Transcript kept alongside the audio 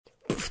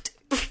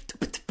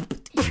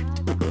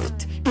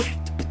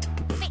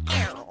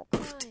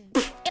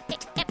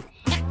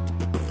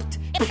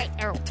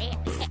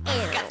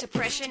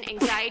depression,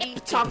 anxiety.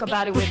 Talk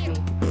about it with me.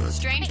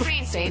 Strange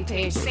brain, Same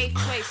page. safe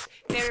place.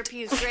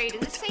 Therapy is great,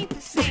 and this ain't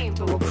the same.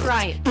 But we're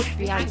crying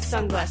behind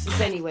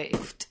sunglasses anyway.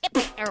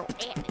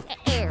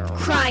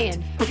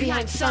 Crying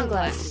behind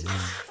sunglasses.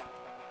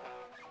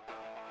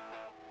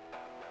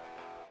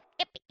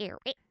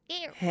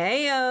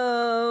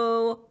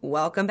 Heyo!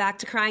 Welcome back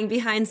to Crying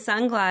Behind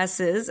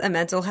Sunglasses, a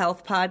mental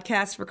health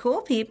podcast for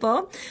cool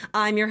people.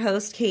 I'm your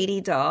host,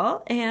 Katie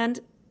Dahl, and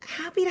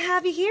happy to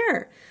have you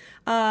here.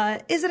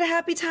 Is it a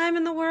happy time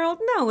in the world?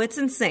 No, it's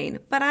insane,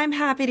 but I'm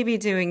happy to be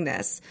doing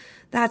this.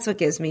 That's what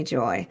gives me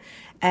joy.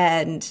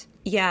 And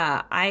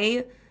yeah,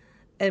 I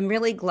am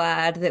really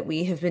glad that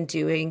we have been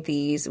doing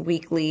these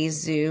weekly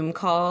Zoom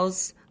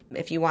calls.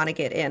 If you want to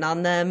get in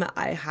on them,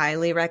 I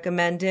highly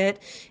recommend it.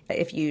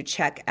 If you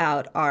check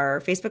out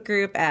our Facebook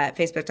group at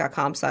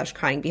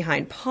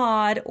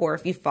facebook.com/cryingbehindpod, or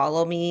if you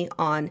follow me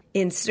on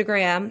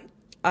Instagram,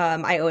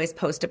 I always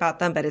post about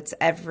them, but it's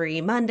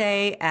every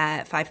Monday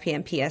at 5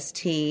 p.m.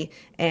 PST,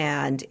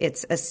 and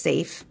it's a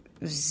safe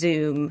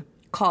Zoom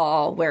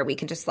call where we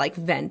can just like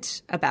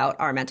vent about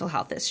our mental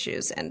health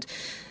issues. And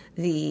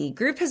the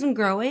group has been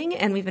growing,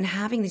 and we've been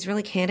having these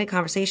really candid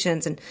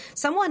conversations. And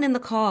someone in the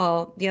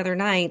call the other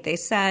night, they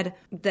said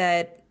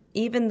that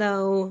even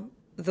though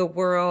the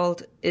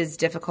world is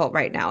difficult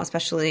right now,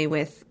 especially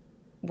with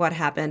what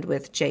happened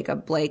with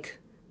Jacob Blake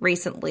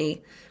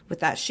recently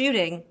with that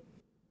shooting,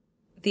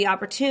 the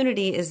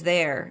opportunity is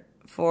there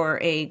for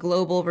a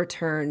global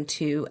return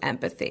to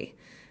empathy,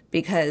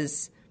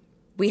 because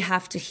we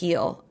have to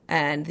heal.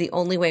 And the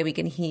only way we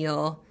can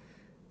heal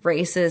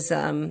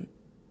racism,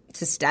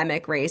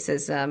 systemic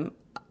racism,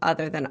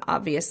 other than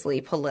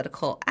obviously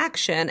political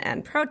action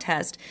and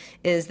protest,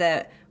 is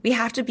that we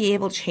have to be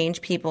able to change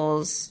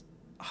people's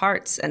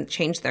hearts and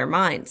change their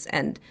minds.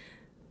 And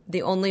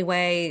the only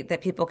way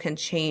that people can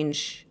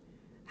change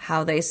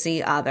how they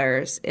see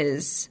others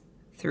is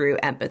through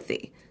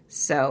empathy.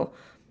 So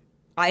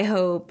I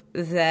hope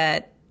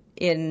that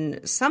in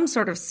some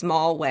sort of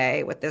small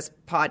way with this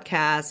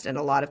podcast and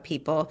a lot of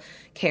people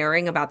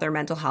caring about their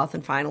mental health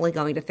and finally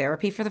going to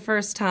therapy for the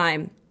first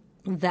time,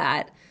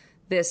 that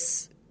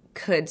this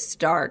could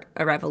start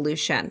a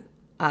revolution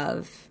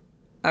of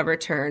a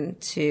return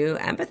to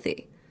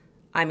empathy.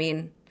 I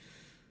mean,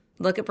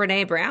 look at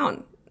Brené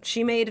Brown.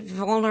 She made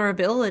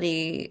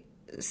vulnerability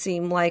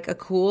seem like a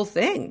cool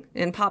thing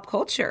in pop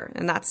culture,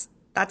 and that's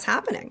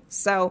happening.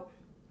 So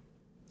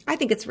I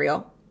think it's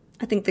real.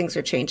 I think things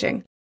are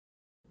changing.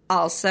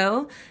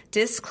 Also,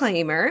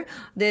 disclaimer,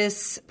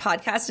 this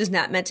podcast is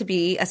not meant to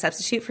be a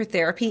substitute for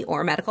therapy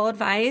or medical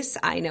advice.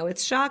 I know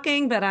it's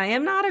shocking, but I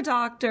am not a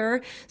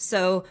doctor.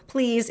 So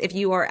please, if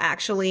you are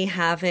actually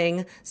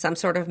having some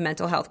sort of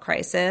mental health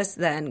crisis,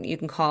 then you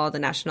can call the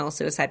National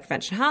Suicide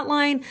Prevention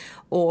Hotline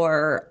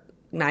or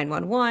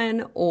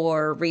 911,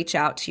 or reach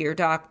out to your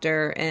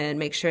doctor and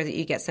make sure that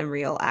you get some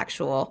real,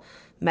 actual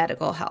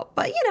medical help.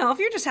 But, you know, if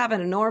you're just having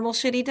a normal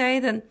shitty day,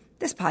 then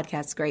this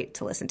podcast's great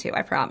to listen to.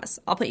 I promise.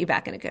 I'll put you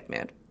back in a good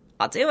mood.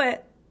 I'll do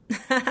it.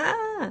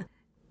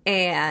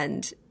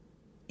 And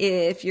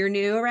if you're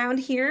new around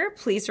here,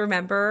 please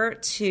remember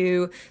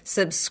to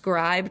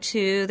subscribe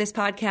to this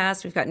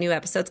podcast. We've got new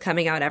episodes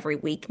coming out every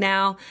week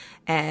now.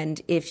 And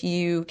if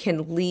you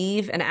can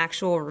leave an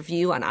actual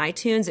review on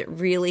iTunes, it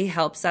really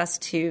helps us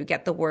to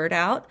get the word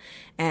out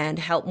and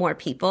help more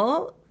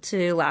people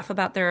to laugh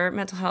about their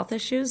mental health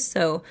issues.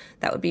 So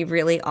that would be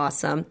really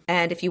awesome.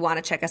 And if you want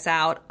to check us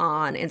out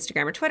on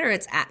Instagram or Twitter,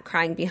 it's at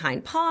Crying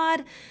Behind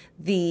Pod.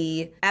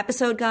 The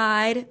episode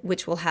guide,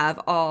 which will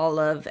have all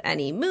of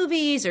any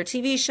movies or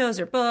TV shows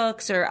or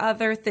books or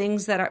other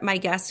things that my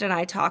guest and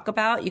I talk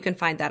about, you can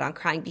find that on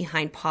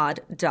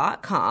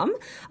cryingbehindpod.com,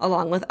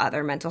 along with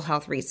other mental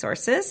health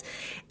resources.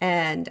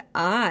 And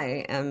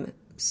I am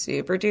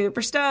super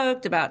duper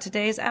stoked about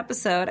today's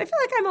episode. I feel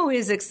like I'm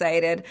always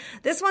excited.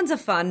 This one's a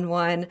fun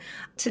one.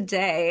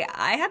 Today,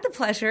 I had the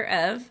pleasure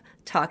of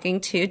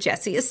talking to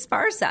Jesse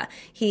Esparza.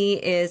 He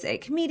is a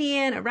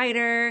comedian, a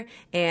writer,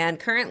 and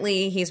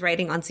currently he's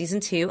writing on season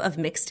 2 of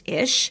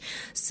Mixed-ish.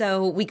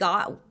 So we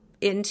got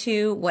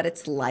into what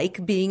it's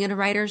like being in a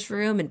writer's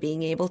room and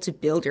being able to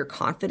build your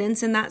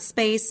confidence in that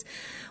space.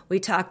 We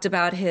talked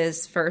about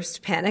his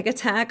first panic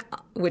attack,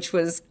 which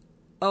was,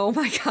 oh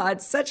my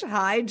God, such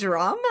high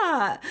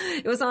drama.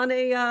 It was on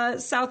a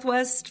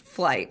Southwest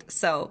flight.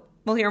 So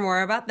we'll hear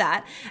more about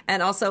that.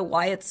 And also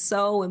why it's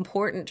so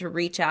important to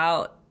reach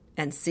out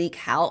and seek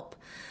help.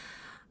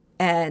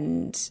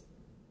 And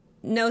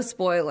no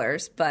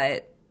spoilers,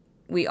 but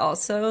we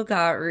also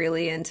got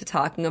really into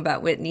talking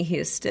about Whitney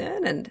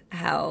Houston and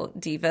how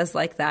divas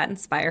like that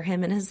inspire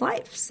him in his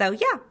life. So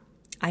yeah,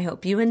 I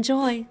hope you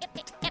enjoy.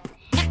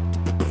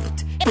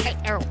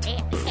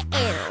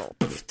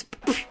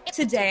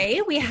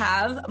 Today, we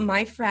have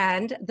my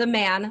friend, the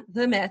man,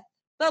 the myth,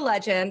 the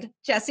legend,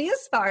 Jesse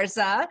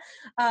Esparza.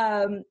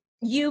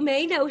 You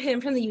may know him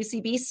from the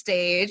UCB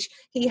stage.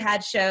 He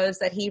had shows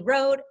that he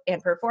wrote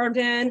and performed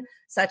in,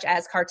 such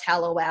as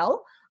Cartel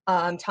OL,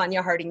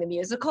 Tanya Harding the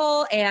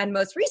Musical, and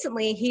most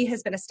recently, he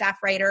has been a staff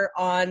writer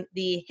on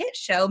the hit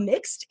show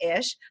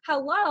Mixed-ish.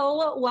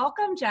 Hello,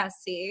 welcome,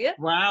 Jesse.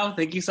 Wow,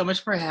 thank you so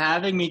much for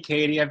having me,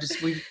 Katie.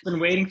 We've been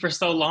waiting for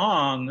so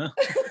long.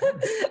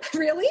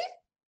 Really?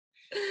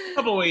 A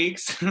couple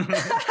weeks. Well,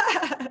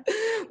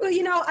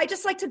 I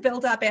just like to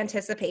build up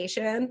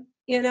anticipation,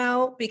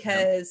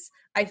 because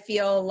I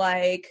feel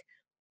like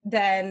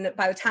then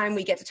by the time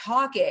we get to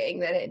talking,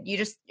 then you're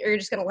just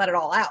going to let it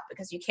all out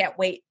because you can't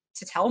wait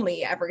to tell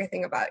me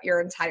everything about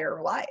your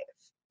entire life.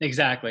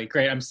 Exactly.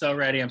 Great. I'm so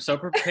ready. I'm so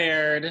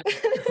prepared.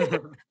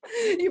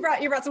 You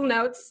brought some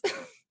notes.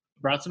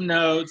 Brought some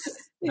notes.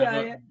 Yeah.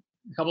 A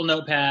couple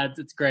notepads.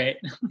 It's great.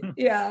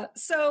 Yeah.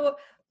 So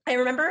I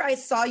remember I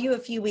saw you a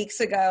few weeks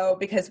ago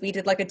because we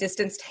did like a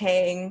distanced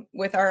hang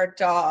with our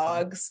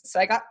dogs. So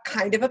I got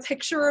kind of a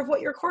picture of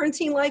what your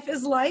quarantine life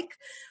is like.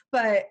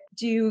 But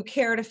do you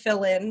care to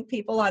fill in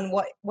people on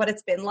what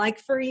it's been like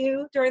for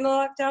you during the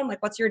lockdown?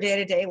 Like, what's your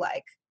day-to-day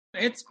like?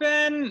 It's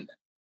been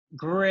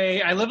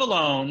great. I live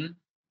alone,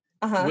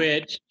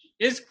 which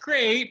is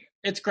great.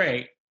 It's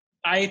great.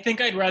 I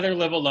think I'd rather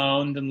live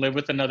alone than live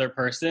with another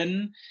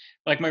person.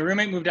 Like, my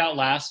roommate moved out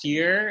last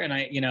year, and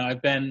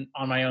I've been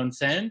on my own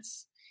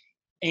since.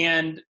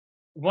 And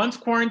once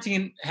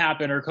quarantine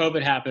happened or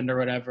COVID happened or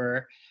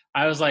whatever,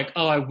 I was like,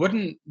 oh,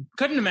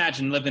 couldn't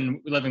imagine living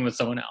with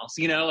someone else,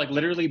 like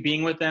literally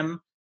being with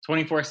them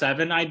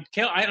 24/7. I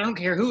don't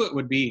care who it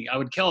would be. I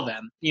would kill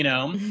them,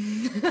 And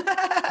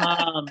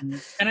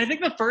I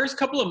think the first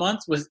couple of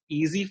months was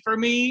easy for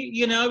me,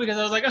 because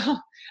I was like, oh,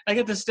 I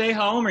get to stay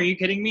home. Are you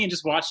kidding me? And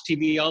just watch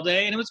TV all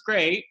day. And it was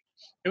great.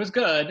 It was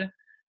good.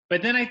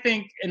 But then I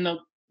think in the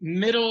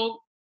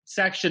middle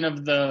section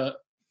of the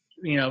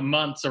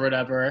months or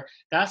whatever,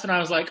 that's when I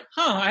was like,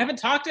 I haven't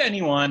talked to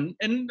anyone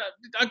in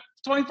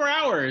 24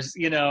 hours,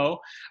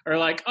 or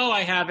like, oh,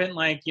 I haven't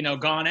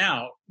gone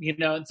out,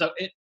 and so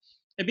it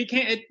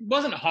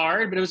wasn't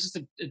hard, but it was just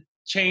a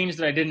change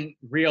that I didn't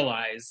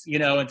realize,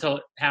 until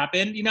it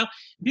happened.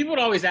 People would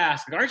always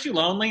ask, like, aren't you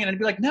lonely? And I'd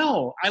be like,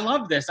 no, I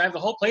love this. I have the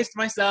whole place to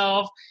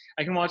myself.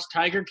 I can watch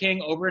Tiger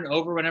King over and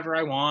over whenever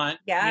I want.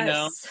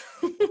 Yes.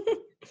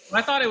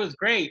 I thought it was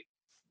great.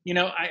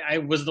 I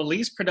was the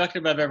least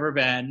productive I've ever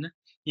been.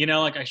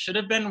 I should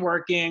have been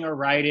working or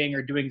writing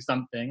or doing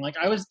something. Like,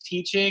 I was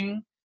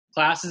teaching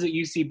classes at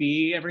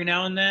UCB every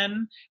now and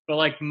then,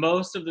 but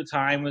most of the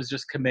time was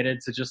just committed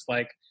to just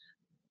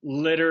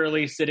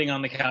literally sitting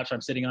on the couch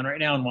I'm sitting on right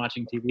now and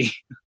watching TV.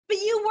 But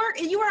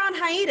you were on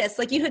hiatus.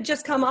 Like, you had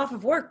just come off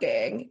of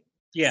working.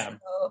 Yeah.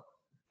 So.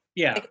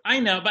 Yeah, I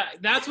know, but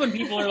that's when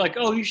people are like,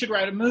 oh, you should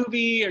write a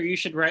movie or you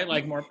should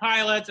write more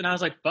pilots. And I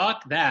was like,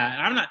 fuck that.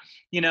 I'm not,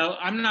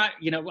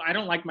 I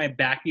don't like my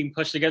back being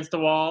pushed against the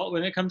wall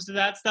when it comes to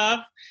that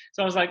stuff.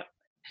 So I was like,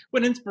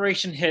 when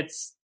inspiration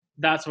hits,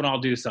 that's when I'll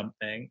do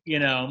something,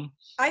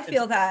 I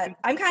feel that.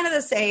 I'm kind of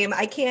the same.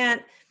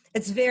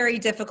 It's very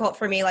difficult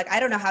for me. I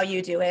don't know how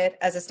you do it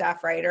as a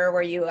staff writer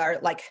where you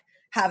are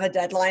have a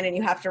deadline and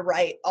you have to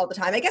write all the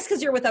time. I guess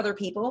because you're with other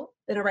people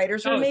in a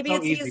writer's room, maybe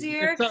it's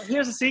easier.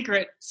 Here's a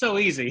secret. So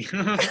easy.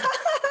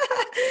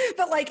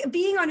 But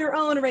being on your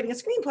own and writing a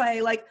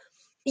screenplay,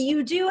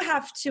 you do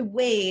have to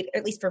wait,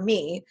 at least for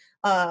me,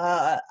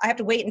 I have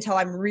to wait until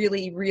I'm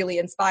really, really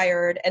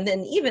inspired. And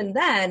then even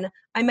then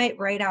I might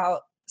write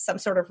out some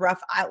sort of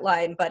rough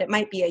outline, but it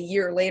might be a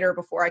year later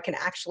before I can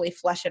actually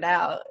flesh it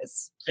out.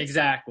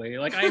 Exactly.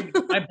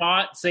 I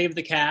bought Save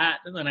the Cat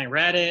and then I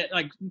read it,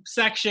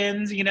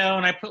 sections, and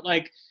I put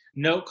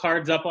note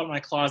cards up on my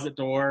closet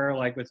door,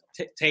 with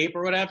tape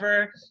or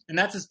whatever. And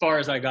that's as far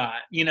as I got,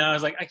 I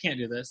was like, I can't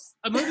do this.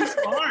 A movie's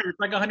hard. It's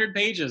 100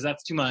 pages.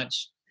 That's too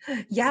much.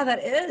 Yeah,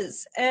 that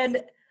is.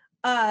 And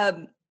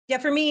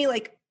for me,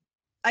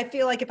 I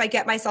feel like if I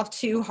get myself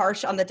too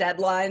harsh on the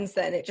deadlines,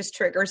 then it just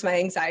triggers my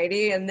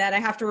anxiety. And then I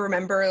have to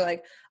remember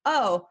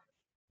oh,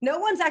 no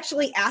one's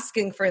actually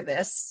asking for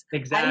this.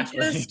 Exactly.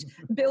 I'm just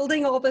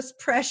building all this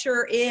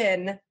pressure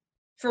in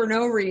for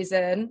no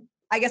reason.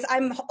 I guess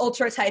I'm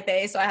ultra type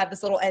A, so I have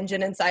this little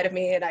engine inside of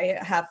me and I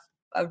have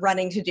a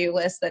running to-do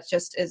list that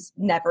just is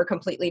never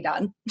completely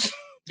done.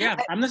 Yeah,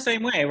 I'm the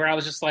same way where I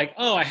was just like,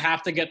 oh, I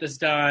have to get this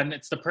done.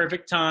 It's the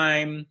perfect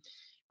time.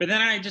 But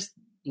then I just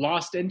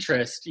lost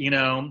interest,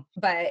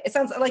 But it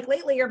sounds like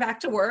lately you're back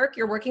to work.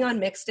 You're working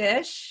on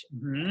Mixed-ish.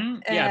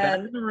 Mm-hmm. Yeah,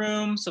 back in the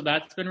room. So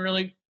that's been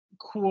really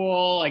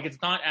cool.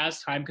 It's not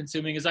as time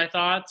consuming as I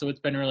thought. So it's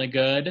been really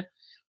good.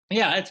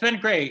 Yeah, it's been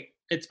great.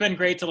 It's been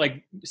great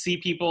to see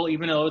people,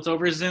 even though it's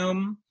over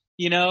Zoom,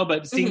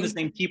 but seeing the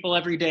same people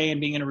every day and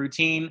being in a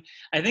routine.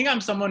 I think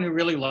I'm someone who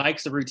really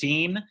likes a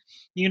routine,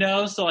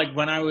 so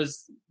when I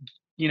was,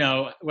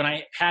 when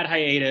I had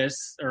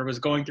hiatus or was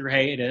going through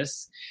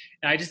hiatus,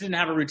 I just didn't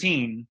have a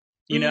routine,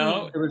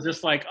 it was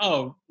just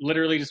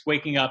literally just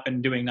waking up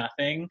and doing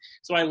nothing.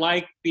 So I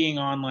like being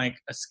on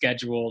a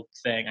scheduled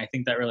thing. I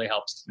think that really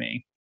helps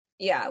me.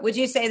 Yeah. Would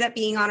you say that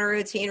being on a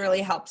routine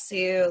really helps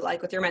you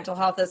with your mental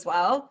health as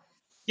well?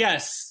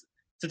 Yes.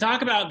 To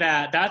talk about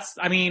that,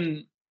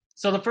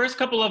 So the first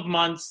couple of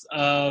months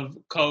of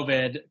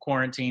COVID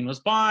quarantine was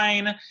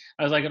fine.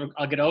 I was like,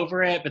 I'll get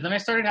over it. But then I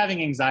started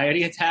having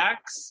anxiety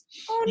attacks,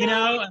 you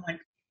know, and like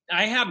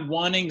I had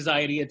one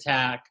anxiety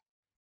attack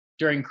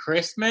during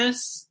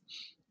Christmas.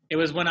 It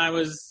was when I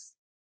was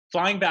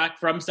flying back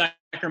from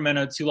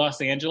Sacramento to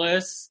Los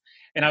Angeles.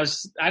 And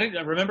I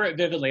didn't remember it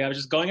vividly. I was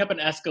just going up an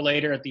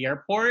escalator at the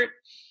airport.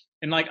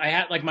 And like I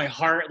had like my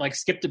heart like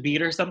skipped a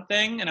beat or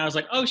something, and I was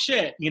like, "Oh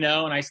shit," you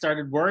know. And I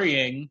started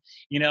worrying,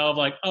 you know, of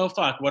like, "Oh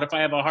fuck, what if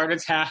I have a heart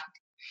attack?"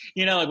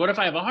 You know, like what if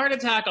I have a heart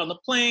attack on the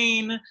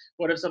plane?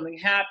 What if something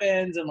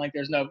happens and like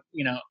there's no,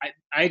 you know,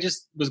 I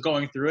just was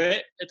going through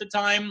it at the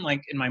time,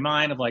 like in my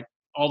mind of like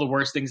all the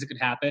worst things that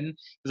could happen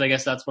because I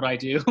guess that's what I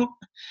do.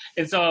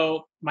 And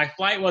so my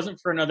flight wasn't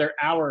for another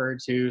hour or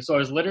two, so I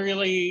was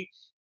literally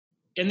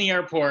in the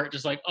airport,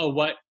 just like, "Oh,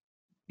 what?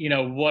 You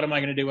know, what am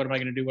I going to do? What am I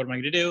going to do? What am I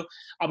going to do?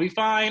 I'll be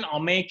fine. I'll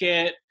make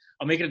it.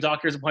 I'll make it a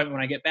doctor's appointment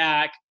when I get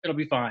back. It'll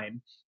be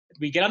fine."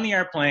 We get on the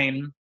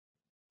airplane,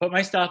 put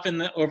my stuff in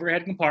the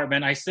overhead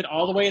compartment. I sit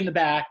all the way in the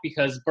back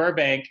because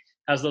Burbank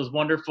has those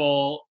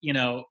wonderful, you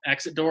know,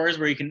 exit doors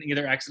where you can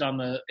either exit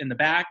in the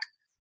back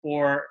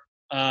or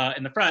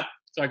in the front.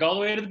 So I go all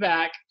the way to the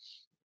back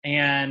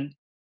and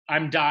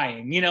I'm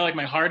dying, you know, like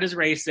my heart is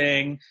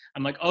racing.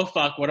 I'm like, "Oh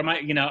fuck, what am I,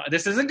 you know,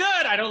 this isn't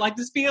good. I don't like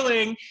this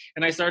feeling."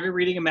 And I started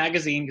reading a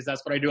magazine because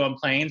that's what I do on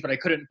planes, but I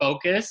couldn't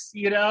focus,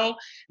 you know,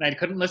 and I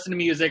couldn't listen to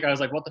music. I was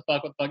like, what the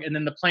fuck? And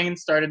then the plane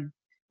started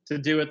to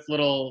do its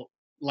little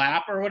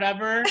lap or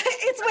whatever.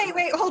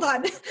 Wait, hold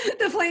on.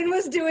 The plane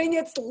was doing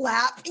its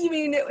lap. You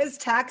mean it was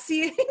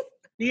taxiing?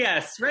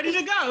 Yes, ready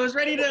to go. It was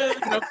ready to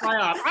fly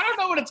off. I don't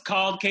know what it's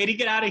called. Katie,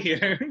 get out of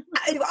here.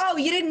 Oh,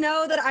 you didn't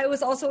know that I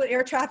was also an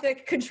air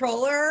traffic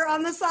controller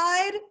on the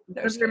side?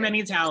 There's your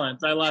many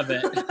talents. I love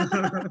it.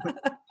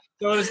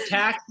 So it was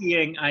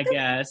taxiing, I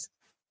guess.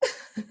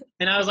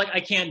 And I was like,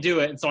 I can't do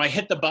it. And so I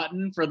hit the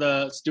button for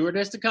the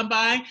stewardess to come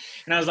by.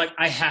 And I was like,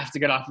 I have to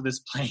get off of this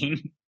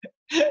plane.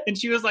 And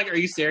she was like, "Are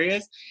you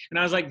serious?" And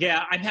I was like,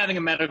 "Yeah, I'm having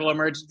a medical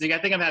emergency. I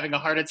think I'm having a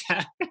heart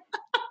attack."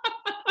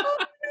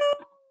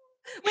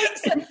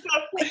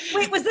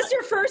 Wait, was this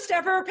your first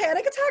ever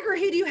panic attack, or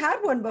had you had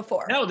one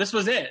before? No, this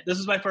was it. This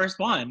was my first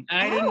one.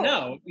 And I didn't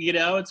know, you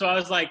know? And so I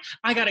was like,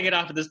 I got to get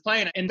off of this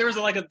plane. And there was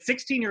like a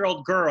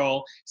 16-year-old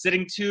girl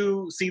sitting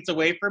 2 seats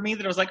away from me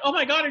that I was like, "Oh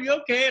my God, are you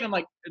okay?" And I'm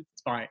like,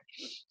 "It's fine."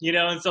 You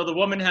know? And so the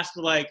woman has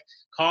to like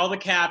call the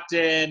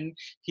captain.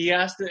 He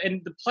has to,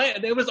 and the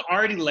plane, it was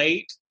already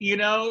late, you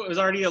know? It was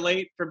already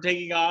late from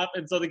taking off.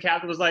 And so the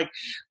captain was like,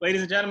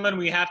 "Ladies and gentlemen,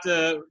 we have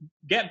to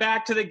get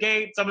back to the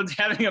gate. Someone's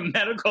having a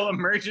medical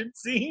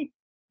emergency."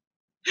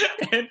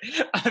 And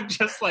I'm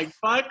just like,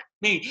 fuck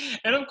me.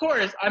 And of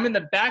course, I'm in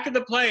the back of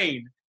the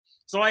plane.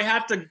 So I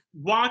have to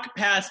walk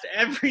past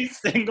every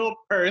single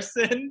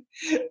person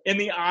in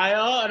the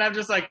aisle. And I'm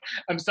just like,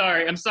 I'm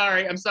sorry. And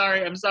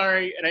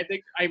I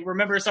think I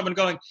remember someone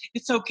going,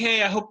 "It's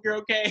okay. I hope you're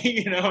okay."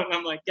 You know, and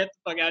I'm like, get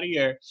the fuck out of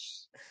here.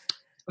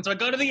 And so I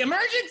go to the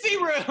emergency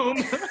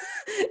room.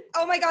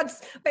 Oh my God.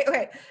 Wait,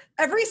 okay.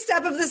 Every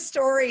step of this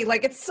story,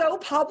 like it's so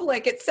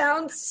public. It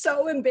sounds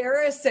so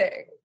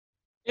embarrassing.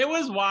 It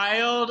was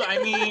wild.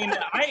 I mean,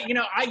 you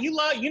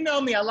know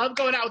me. I love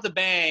going out with a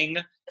bang.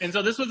 And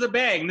so this was a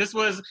bang. This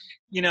was,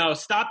 you know,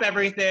 stop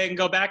everything,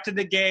 go back to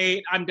the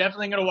gate. I'm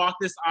definitely going to walk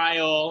this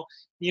aisle,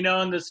 you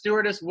know, and the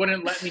stewardess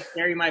wouldn't let me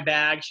carry my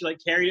bag. She like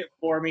carried it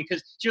for me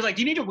because she was like,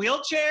 "Do you need a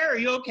wheelchair? Are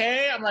you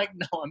okay?" I'm like,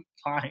 "No, I'm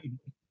fine."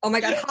 Oh my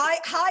God.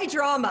 High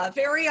drama.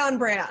 Very on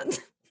brand.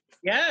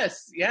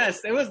 Yes.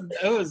 It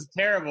was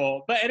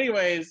terrible. But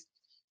anyways,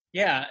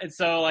 yeah. And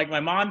so like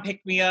my mom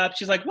picked me up.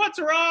 She's like, "What's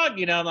wrong?"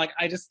 You know, I'm like,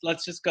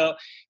 let's just go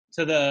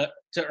to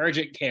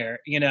urgent care,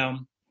 you know?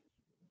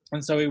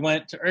 And so we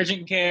went to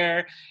urgent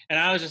care and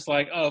I was just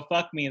like, "Oh,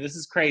 fuck me. This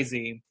is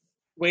crazy."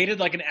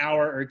 Waited like an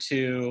hour or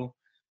two,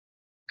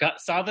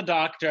 saw the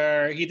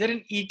doctor. He did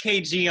an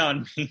EKG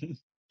on me.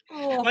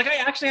 Oh. Like I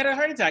actually had a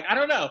heart attack. I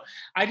don't know.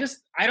 I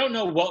don't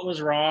know what was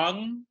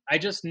wrong. I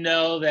just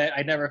know that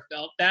I never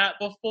felt that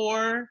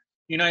before.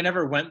 You know, I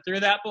never went through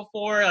that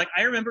before. Like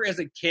I remember as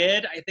a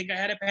kid, I think I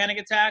had a panic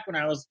attack when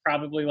I was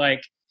probably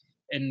like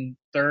in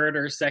 3rd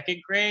or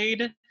 2nd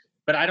grade,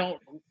 but I don't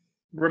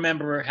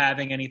remember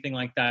having anything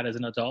like that as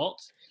an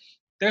adult.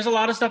 There's a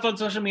lot of stuff on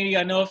social media.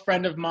 I know a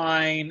friend of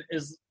mine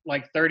is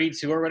like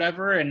 32 or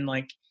whatever, and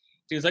like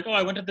he was like, "Oh,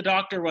 I went to the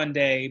doctor one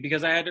day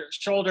because I had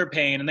shoulder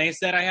pain and they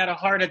said I had a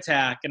heart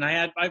attack, and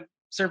I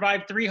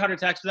survived 3 heart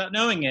attacks without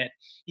knowing it,"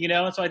 you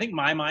know? And so I think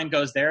my mind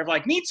goes there of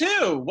like, me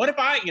too. What if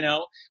I, you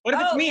know, what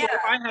if it's me? Yeah. What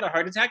if I had a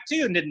heart attack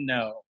too and didn't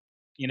know,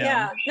 you know?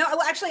 Yeah. No,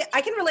 well, actually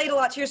I can relate a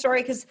lot to your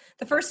story because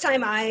the first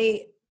time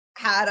I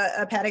had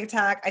a panic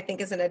attack, I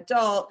think as an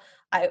adult,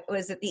 I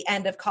was at the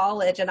end of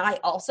college and I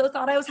also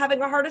thought I was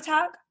having a heart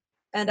attack.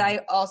 And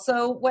I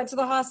also went to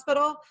the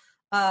hospital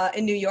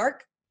in New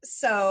York.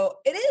 So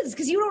it is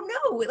because you don't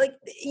know, like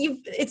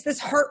it's this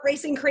heart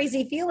racing,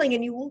 crazy feeling,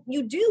 and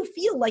you do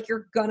feel like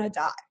you're gonna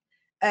die.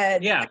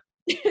 And yeah,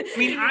 I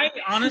mean, I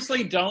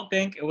honestly don't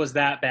think it was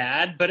that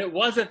bad, but it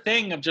was a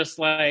thing of just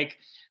like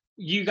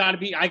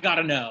I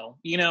gotta know,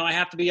 I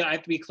have to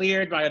be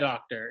cleared by a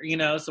doctor,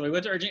 so we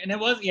went to urgent,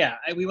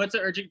 and we went to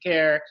urgent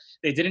care.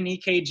 They did an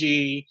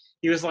EKG.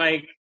 He was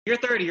like, you're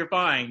 30, you're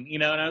fine,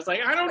 and I was like,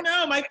 I don't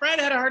know. My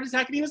friend had a heart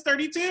attack and he was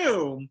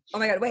 32. Oh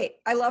my God, wait.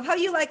 I love how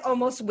you like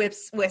almost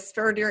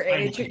whispered your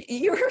age.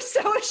 You were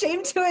so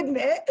ashamed to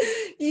admit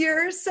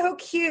you're so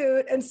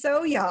cute and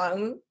so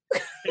young.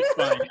 It's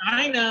fine.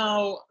 I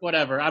know,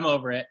 whatever. I'm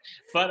over it.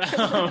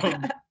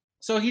 But,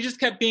 so he just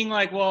kept being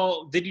like,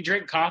 well, did you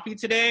drink coffee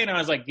today? And I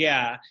was like,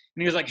 yeah.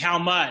 And he was like, how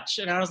much?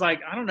 And I was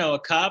like, I don't know, a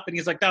cup. And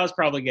he's like, that was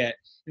probably it.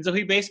 And so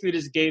he basically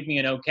just gave me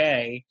an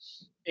okay.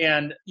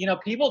 And,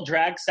 people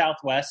drag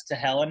Southwest to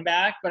hell and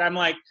back, but I'm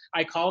like,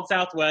 I called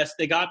Southwest.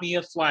 They got me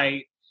a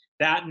flight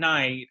that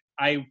night.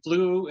 I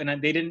flew and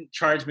they didn't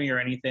charge me or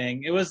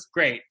anything. It was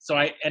great. So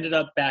I ended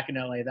up back in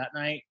LA that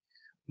night,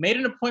 made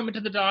an appointment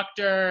to the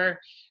doctor,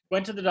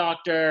 went to the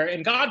doctor,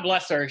 and God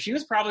bless her. She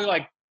was probably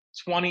like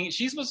 20.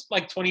 She was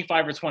like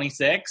 25 or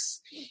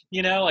 26,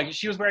 like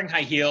she was wearing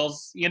high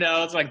heels,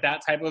 it's like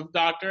that type of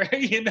doctor,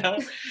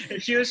 and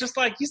she was just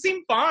like, you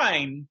seem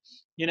fine.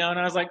 And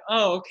I was like,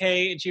 oh,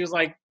 okay. And she was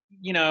like,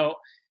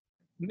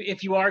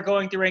 if you are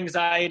going through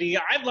anxiety,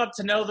 I'd love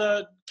to know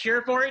the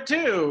cure for it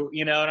too,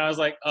 and I was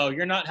like, oh,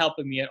 you're not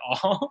helping me at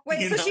all.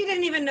 Wait, so she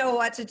didn't even know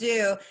what to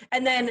do.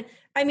 And then,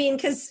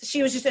 because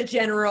she was just a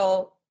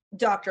general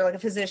doctor, like a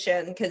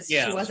physician, because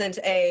she wasn't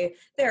a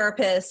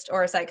therapist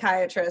or a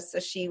psychiatrist, so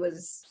she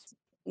was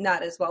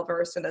not as well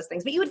versed in those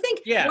things. But you would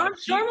think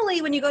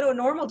normally when you go to a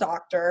normal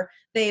doctor,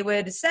 they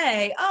would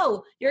say,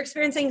 oh, you're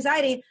experiencing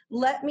anxiety,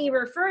 let me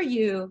refer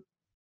you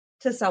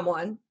to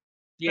someone.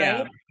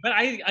 Yeah. Right? But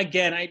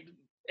I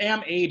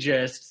am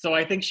ageist, so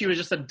I think she was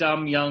just a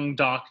dumb young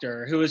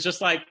doctor who was just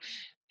like,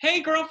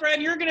 hey,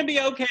 girlfriend, you're going to be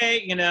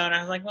okay, and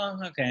I was like, well,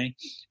 okay.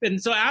 And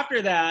so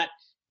after that,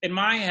 in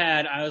my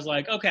head, I was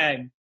like,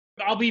 okay,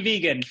 I'll be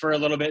vegan for a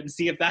little bit and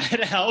see if that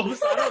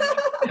helps.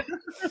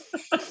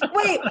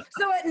 Wait,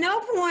 so at no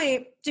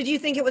point did you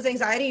think it was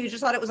anxiety? You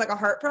just thought it was like a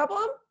heart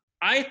problem?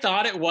 I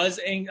thought it was,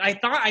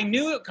 I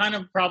knew it kind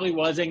of probably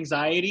was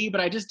anxiety,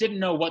 but I just didn't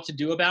know what to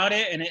do about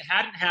it. And it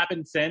hadn't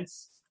happened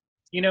since,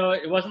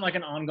 it wasn't like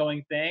an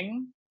ongoing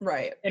thing.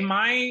 Right. And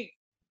my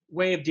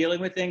way of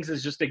dealing with things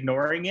is just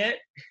ignoring it,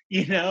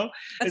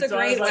 That's a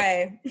great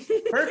way.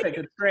 Perfect.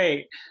 It's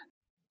great.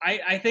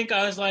 I think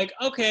I was like,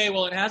 okay,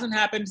 well, it hasn't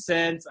happened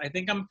since. I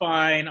think I'm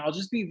fine. I'll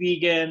just be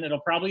vegan. It'll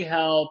probably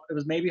help. It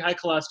was maybe high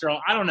cholesterol.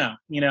 I don't know,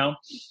 And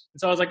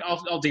so I was like,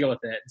 I'll deal with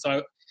it. And so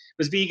I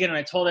was vegan, and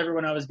I told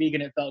everyone I was vegan.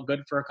 It felt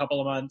good for a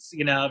couple of months,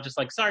 just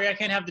like, sorry, I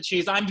can't have the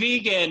cheese. I'm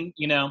vegan,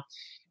 And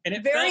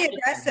it very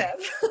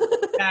aggressive.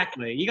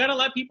 Exactly. You got to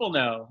let people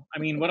know. I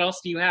mean, what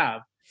else do you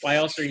have? Why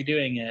else are you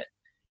doing it?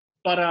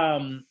 But,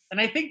 and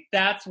I think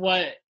that's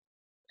what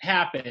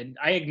happened.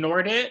 I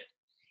ignored it.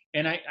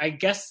 And I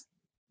guess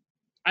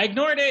I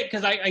ignored it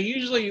because I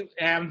usually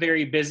am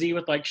very busy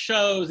with like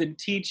shows and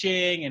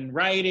teaching and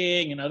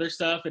writing and other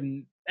stuff,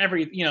 and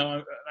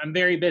I'm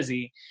very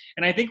busy.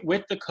 And I think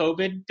with the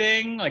COVID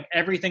thing, like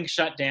everything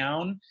shut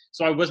down.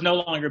 So I was no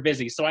longer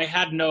busy. So I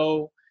had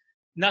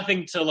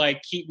nothing to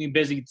like keep me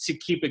busy to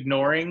keep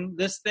ignoring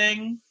this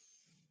thing,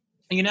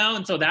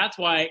 And so that's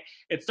why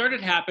it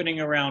started happening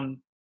around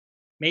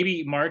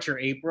maybe March or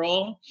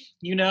April,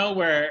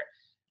 where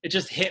it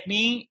just hit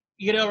me,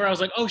 where I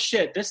was like, oh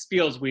shit, this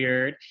feels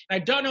weird.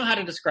 And I don't know how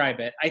to describe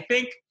it. I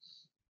think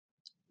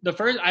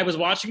I was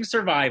watching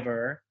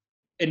Survivor,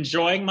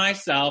 enjoying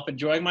myself,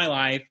 enjoying my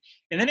life.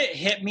 And then it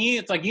hit me.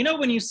 It's like,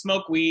 when you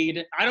smoke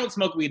weed, I don't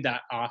smoke weed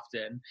that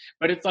often,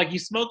 but it's like you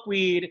smoke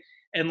weed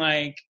and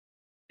like,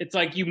 it's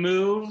like you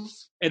move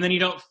and then you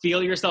don't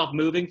feel yourself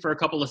moving for a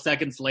couple of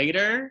seconds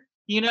later,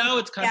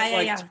 it's kind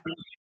of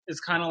it's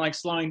kind of like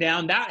slowing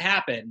down. That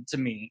happened to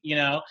me, and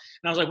I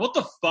was like, what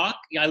the fuck?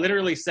 I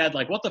literally said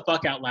like, what the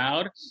fuck out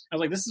loud. I was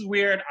like, this is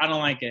weird. I don't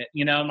like it.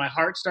 My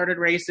heart started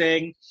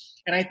racing.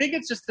 And I think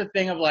it's just the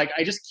thing of like,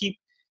 I just keep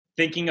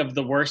thinking of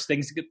the worst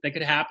things that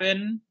could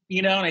happen,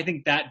 and I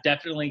think that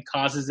definitely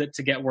causes it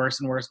to get worse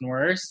and worse and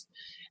worse.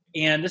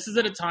 And this is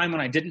at a time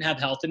when I didn't have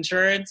health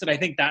insurance. And I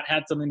think that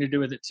had something to do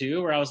with it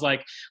too, where I was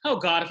like, oh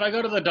God, if I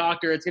go to the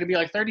doctor, it's going to be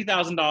like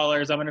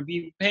 $30,000. I'm going to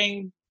be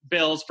paying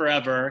bills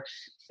forever.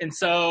 And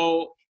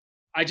so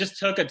I just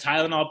took a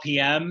Tylenol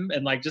PM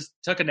and like just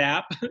took a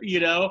nap,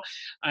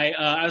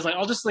 I was like,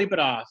 I'll just sleep it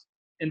off.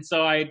 And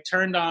so I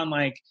turned on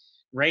like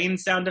rain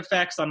sound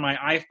effects on my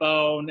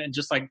iPhone and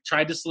just like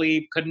tried to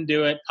sleep, couldn't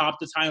do it, popped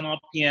the Tylenol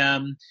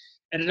PM,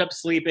 ended up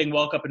sleeping,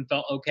 woke up and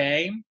felt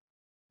okay.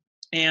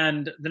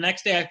 And the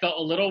next day I felt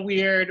a little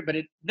weird, but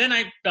then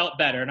I felt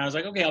better and I was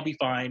like, okay, I'll be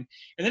fine.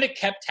 And then it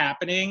kept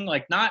happening,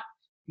 like not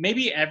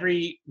maybe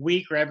every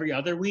week or every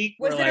other week.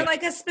 Was there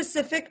like a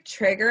specific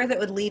trigger that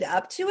would lead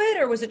up to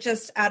it, or was it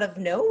just out of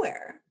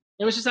nowhere?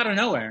 It was just out of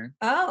nowhere.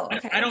 Oh,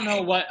 okay. I don't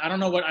know what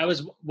I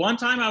was. One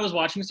time I was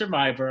watching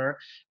Survivor.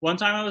 One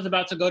time I was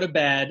about to go to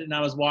bed and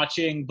I was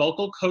watching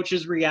vocal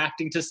coaches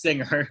reacting to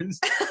singers.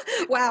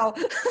 Wow.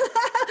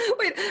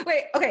 Wait.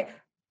 Okay.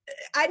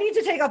 I need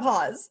to take a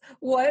pause.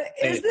 What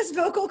is this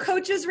vocal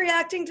coaches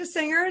reacting to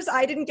singers?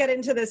 I didn't get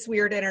into this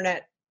weird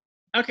internet.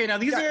 Okay, now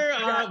these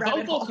are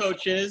vocal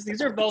coaches.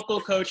 These are vocal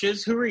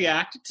coaches who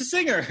react to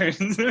singers.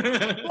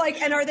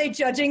 Like, and are they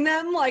judging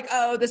them? Like,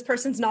 oh, this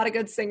person's not a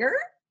good singer?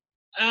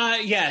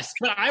 Yes,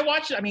 but I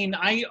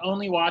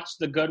only watch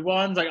the good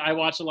ones. Like, I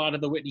watch a lot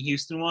of the Whitney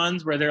Houston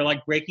ones where they're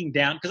like breaking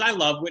down, because I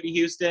love Whitney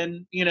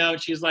Houston. You know,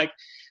 she's like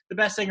the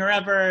best singer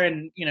ever,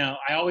 and you know,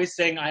 I always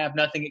sing "I Have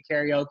Nothing" at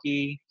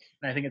karaoke,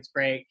 and I think it's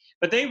great.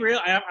 But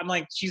I'm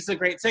like, she's a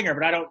great singer,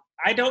 but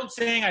I don't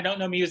sing, I don't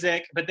know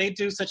music, but they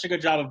do such a good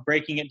job of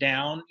breaking it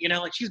down. You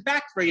know, like she's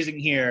back phrasing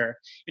here,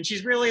 and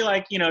she's really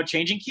like, you know,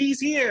 changing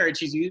keys here, and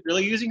she's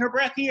really using her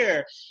breath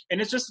here.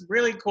 And it's just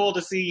really cool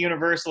to see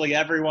universally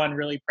everyone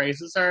really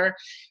praises her.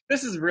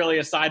 This is really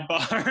a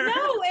sidebar.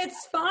 No,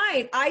 it's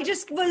fine. I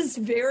just was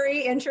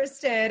very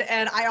interested,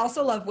 and I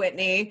also love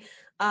Whitney.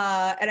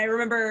 And I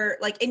remember,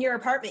 like, in your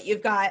apartment,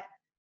 you've got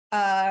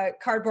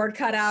cardboard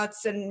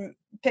cutouts and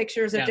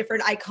pictures of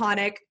different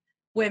iconic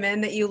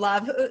women that you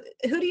love.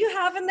 Who do you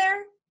have in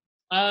there?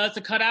 It's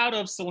a cutout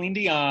of Celine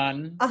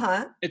Dion.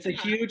 It's a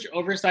huge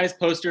oversized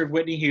poster of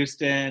Whitney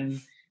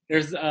Houston.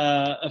 There's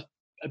a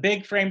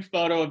big framed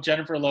photo of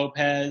Jennifer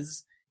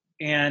Lopez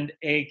and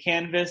a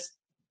canvas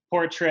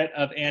portrait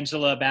of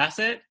Angela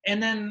Bassett.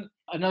 And then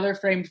another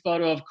framed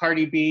photo of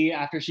Cardi B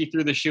after she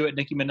threw the shoe at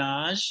Nicki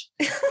Minaj.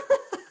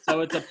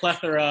 So it's a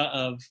plethora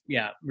of,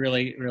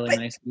 really, really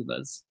nice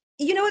divas.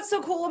 You know what's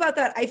so cool about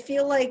that? I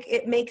feel like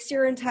it makes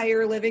your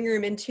entire living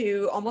room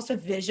into almost a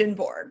vision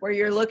board where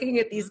you're looking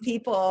at these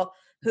people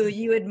who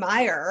you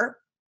admire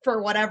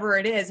for whatever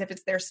it is, if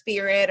it's their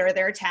spirit or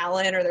their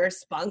talent or their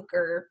spunk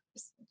or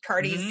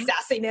Cardi's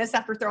sassiness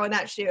after throwing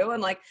that shoe.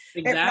 And like,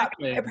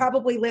 exactly. It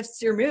probably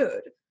lifts your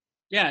mood.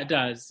 Yeah, it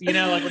does. You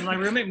know, like when my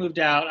roommate moved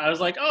out, I was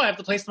like, oh, I have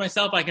the place to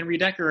myself. I can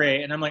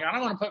redecorate. And I'm like, I don't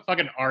want to put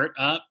fucking art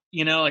up.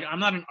 You know, like I'm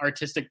not an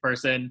artistic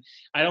person.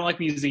 I don't like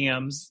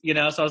museums, you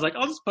know? So I was like,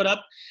 I'll just put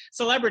up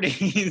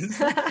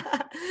celebrities.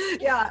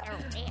 Yeah.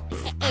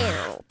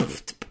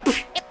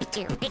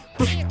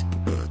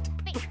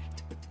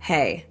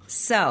 Hey,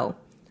 so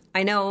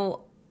I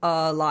know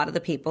a lot of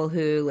the people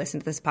who listen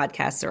to this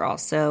podcast are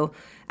also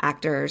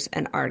actors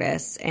and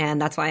artists,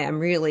 and that's why I'm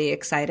really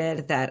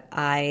excited that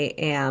I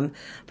am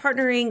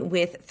partnering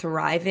with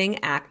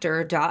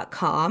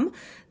thrivingactor.com.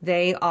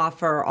 They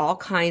offer all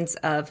kinds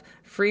of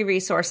free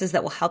resources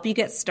that will help you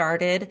get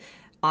started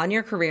on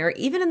your career,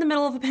 even in the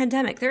middle of a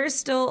pandemic. There is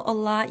still a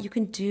lot you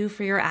can do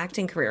for your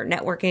acting career: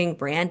 networking,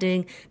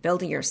 branding,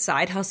 building your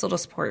side hustle to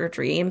support your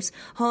dreams,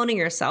 honing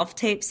your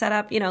self-tape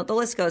setup. You know, the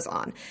list goes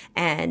on.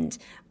 And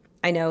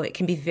I know it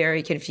can be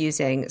very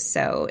confusing,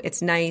 so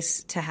it's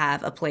nice to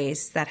have a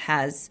place that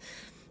has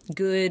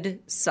good,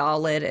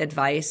 solid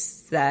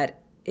advice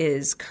that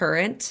is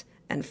current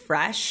and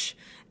fresh.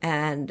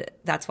 And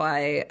that's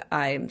why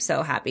I'm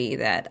so happy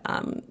that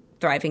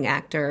Thriving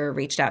Actor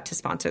reached out to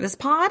sponsor this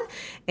pod,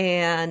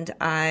 and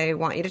I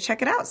want you to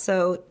check it out.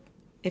 So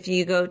if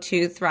you go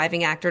to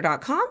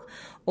thrivingactor.com,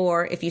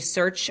 or if you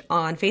search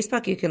on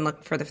Facebook, you can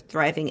look for the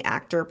Thriving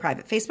Actor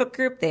private Facebook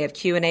group. They have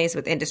Q&As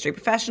with industry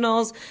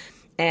professionals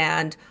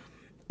and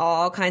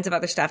all kinds of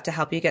other stuff to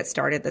help you get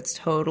started that's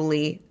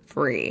totally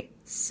free.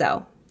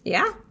 So,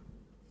 yeah,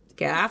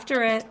 get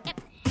after it.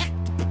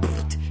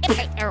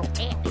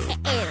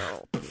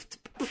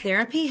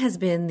 Therapy has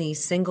been the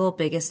single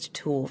biggest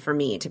tool for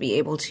me to be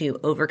able to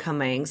overcome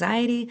my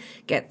anxiety,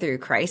 get through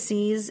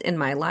crises in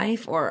my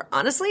life, or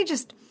honestly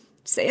just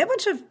say a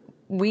bunch of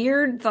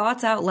weird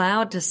thoughts out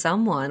loud to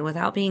someone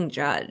without being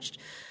judged.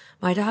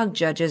 My dog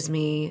judges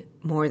me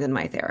more than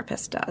my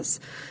therapist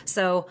does.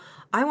 So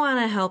I want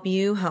to help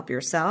you help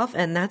yourself,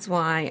 and that's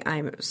why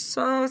I'm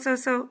so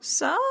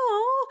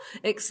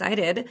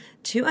excited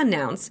to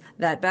announce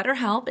that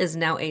BetterHelp is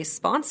now a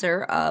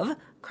sponsor of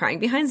Crying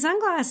Behind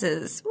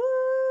Sunglasses.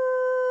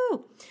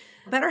 Woo!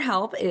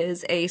 BetterHelp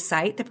is a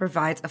site that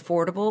provides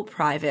affordable,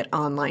 private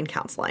online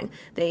counseling.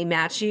 They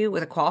match you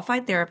with a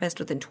qualified therapist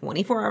within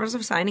 24 hours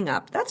of signing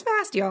up. That's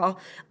fast, y'all.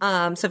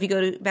 So if you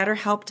go to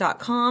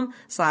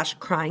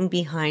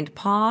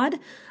betterhelp.com/cryingbehindpod,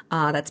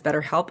 that's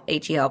BetterHelp,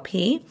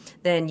 H-E-L-P,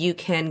 then you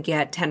can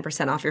get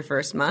 10% off your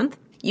first month.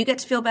 You get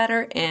to feel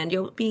better, and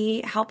you'll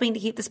be helping to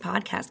keep this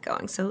podcast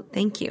going. So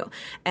thank you.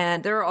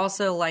 And there are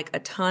also like a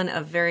ton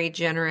of very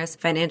generous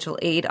financial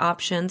aid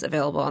options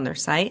available on their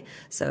site.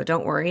 So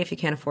don't worry if you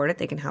can't afford it,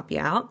 they can help you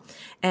out.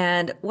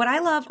 And what I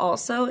love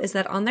also is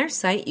that on their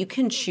site, you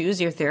can choose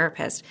your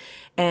therapist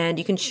and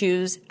you can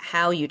choose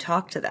how you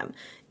talk to them.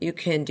 You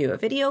can do a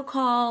video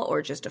call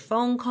or just a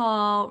phone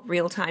call,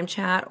 real-time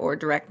chat, or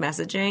direct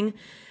messaging.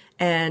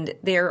 And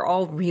they're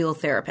all real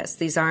therapists.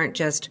 These aren't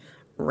just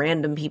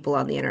random people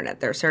on the internet.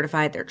 They're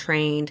certified, they're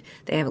trained,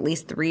 they have at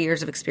least 3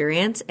 years of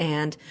experience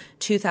and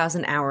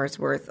 2,000 hours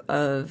worth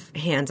of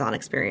hands-on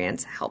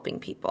experience helping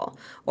people.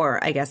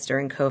 Or I guess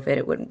during COVID,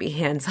 it wouldn't be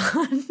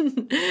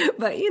hands-on,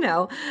 but you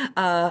know,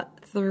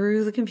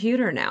 through the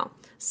computer now.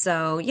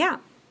 So yeah,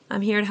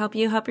 I'm here to help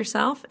you help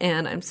yourself,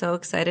 and I'm so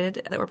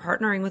excited that we're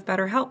partnering with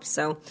BetterHelp.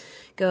 So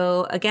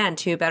go again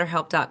to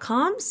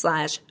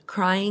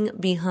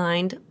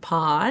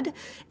betterhelp.com/cryingbehindpod,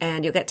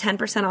 and you'll get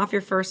 10% off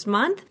your first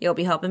month. You'll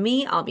be helping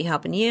me, I'll be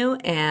helping you,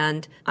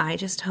 and I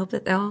just hope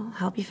that they'll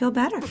help you feel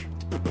better.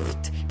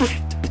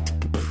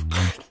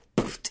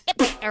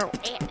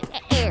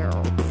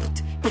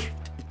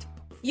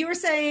 You were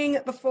saying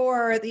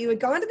before that you had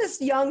gone to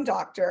this young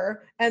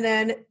doctor, and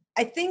then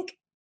I think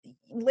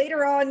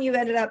later on you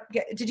ended up,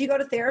 did you go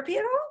to therapy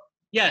at all?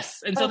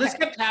 Yes. And so this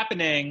kept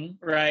happening,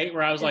 right?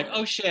 Where I was like,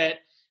 oh shit,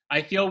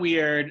 I feel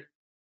weird.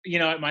 You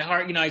know, at my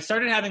heart, you know, I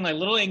started having like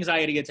little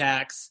anxiety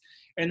attacks.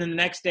 And then the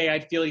next day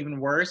I'd feel even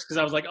worse because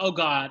I was like, oh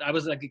God, I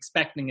was like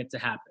expecting it to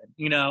happen.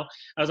 You know,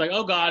 I was like,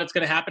 oh God, it's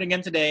going to happen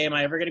again today. Am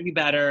I ever going to be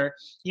better?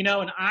 You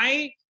know, and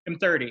I am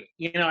 30.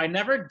 You know, I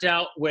never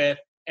dealt with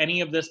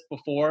any of this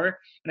before.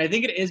 And I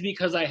think it is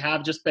because I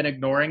have just been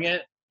ignoring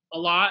it a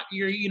lot.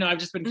 You know, I've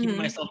just been keeping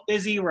myself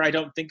busy where I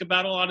don't think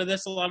about a lot of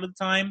this a lot of the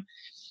time.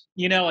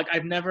 You know, like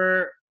I've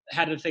never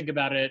had to think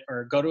about it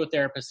or go to a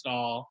therapist at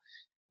all.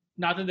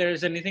 Not that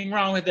there's anything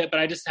wrong with it,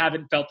 but I just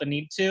haven't felt the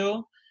need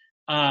to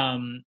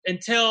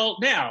until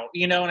now,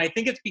 you know, and I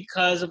think it's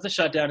because of the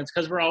shutdown. It's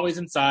because we're always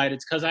inside.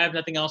 It's because I have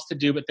nothing else to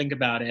do but think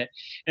about it.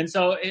 And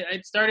so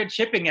it started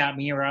chipping at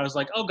me where I was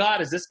like, oh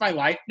God, is this my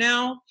life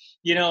now?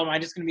 You know, am I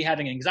just going to be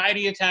having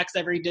anxiety attacks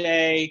every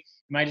day?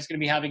 Am I just going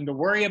to be having to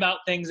worry about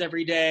things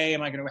every day?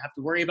 Am I going to have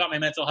to worry about my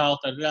mental health?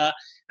 Da, da, da.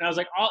 And I was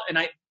like, and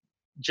I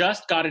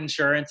just got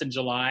insurance in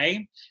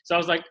July. So I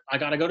was like, I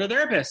got to go to a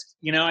therapist.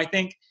 You know, I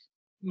think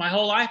my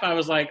whole life I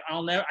was like,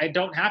 I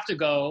don't have to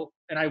go,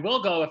 and I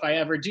will go if I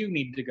ever do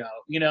need to go,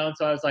 you know? And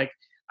so I was like,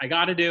 I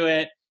got to do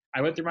it.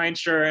 I went through my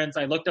insurance.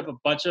 I looked up a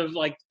bunch of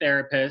like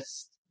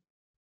therapists.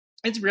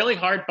 It's really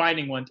hard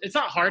finding one. It's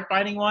not hard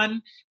finding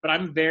one, but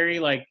I'm very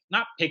like,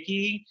 not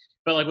picky,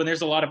 but like when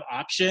there's a lot of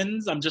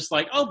options, I'm just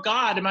like, oh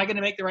God, am I going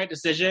to make the right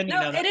decision? No,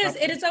 Oh, you know,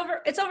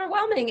 it's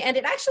overwhelming. And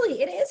it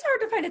is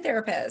hard to find a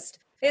therapist.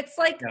 It's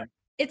like,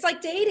 It's like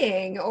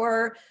dating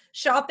or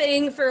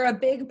shopping for a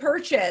big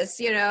purchase,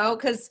 you know,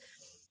 because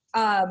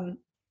I've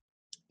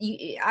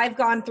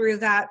gone through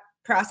that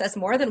process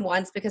more than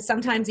once, because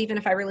sometimes even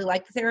if I really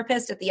like the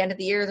therapist, at the end of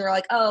the year, they're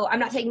like, oh, I'm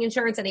not taking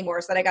insurance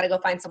anymore, so then I got to go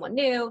find someone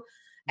new.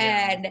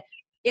 Yeah. And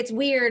it's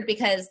weird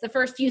because the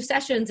first few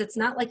sessions, it's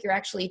not like you're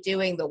actually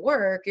doing the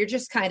work. You're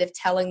just kind of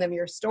telling them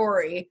your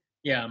story.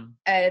 Yeah.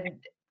 And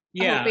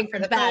hoping for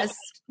the best.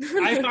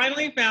 I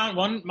finally found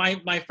one.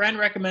 My friend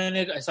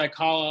recommended a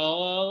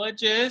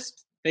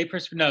psychologist. They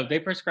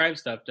prescribe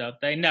stuff, don't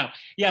they? No.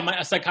 Yeah,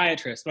 a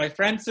psychiatrist. My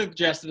friend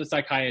suggested a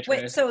psychiatrist.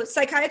 Wait, so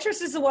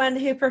psychiatrist is the one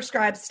who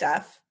prescribes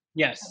stuff?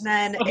 Yes.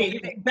 And then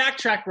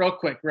backtrack real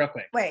quick.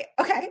 Wait,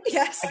 okay,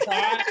 yes.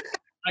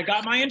 I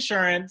got my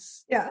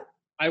insurance. Yeah.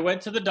 I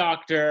went to the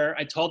doctor.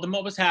 I told them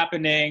what was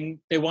happening.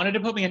 They wanted to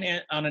put me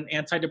on an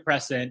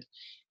antidepressant,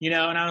 you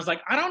know, and I was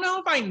like, I don't know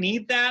if I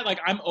need that. Like,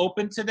 I'm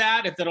open to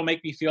that if that'll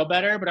make me feel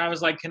better. But I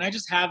was like, can I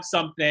just have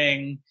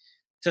something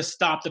to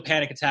stop the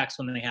panic attacks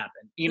when they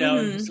happen, you know?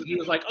 Mm-hmm. So he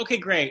was like, okay,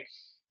 great.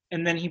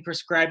 And then he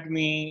prescribed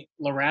me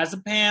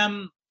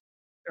lorazepam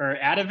or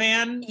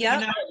Ativan. Yeah,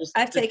 you know,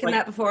 I've taken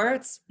that before.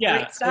 It's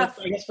great stuff.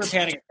 I guess for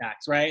panic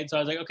attacks, right? And so I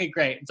was like, okay,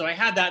 great. And so I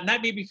had that, and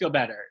that made me feel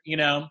better, you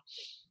know?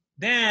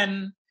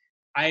 Then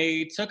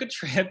I took a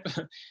trip.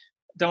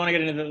 Don't want to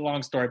get into the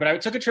long story, but I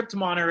took a trip to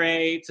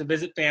Monterey to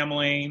visit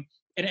family.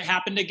 And it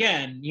happened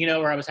again, you know,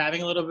 where I was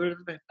having a little bit of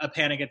a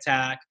panic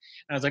attack.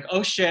 And I was like,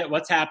 oh shit,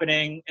 what's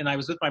happening? And I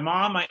was with my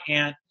mom, my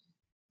aunt,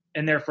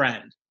 and their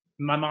friend.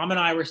 My mom and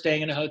I were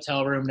staying in a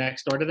hotel room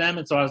next door to them.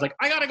 And so I was like,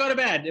 I got to go to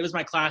bed. It was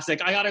my classic.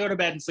 I got to go to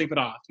bed and sleep it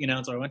off, you know?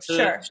 And so I went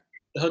to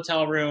the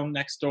hotel room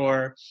next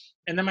door.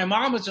 And then my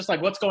mom was just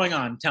like, what's going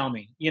on? Tell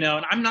me, you know?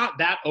 And I'm not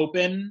that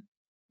open.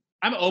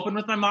 I'm open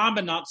with my mom,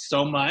 but not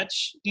so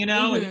much, you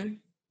know? Mm-hmm. And,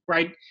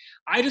 right.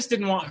 I just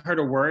didn't want her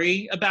to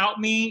worry about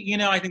me. You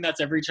know, I think that's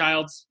every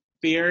child's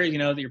fear, you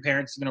know, that your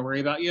parents are going to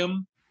worry about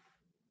you,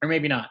 or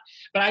maybe not.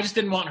 But I just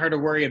didn't want her to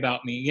worry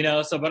about me, you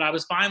know? So, but I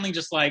was finally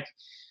just like,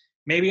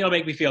 maybe it'll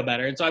make me feel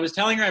better. And so I was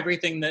telling her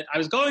everything that I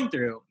was going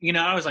through. You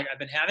know, I was like, I've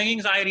been having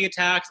anxiety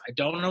attacks. I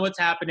don't know what's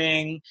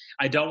happening.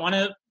 I don't want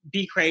to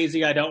be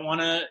crazy. I don't want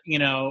to, you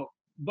know,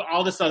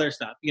 all this other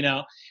stuff, you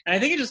know? And I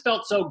think it just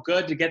felt so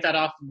good to get that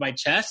off of my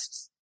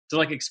chest, to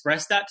like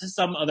express that to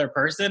some other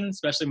person,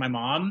 especially my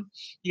mom,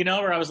 you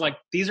know, where I was like,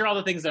 these are all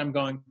the things that I'm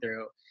going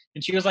through.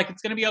 And she was like,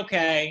 it's going to be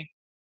okay.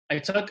 I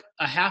took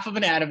a half of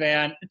an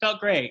Ativan. It felt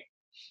great,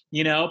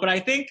 you know, but I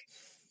think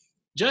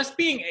just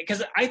being,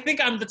 because I think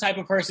I'm the type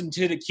of person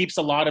too that keeps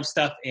a lot of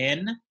stuff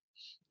in,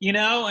 you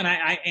know, and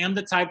I am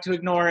the type to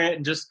ignore it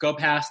and just go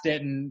past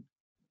it and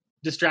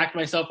distract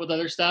myself with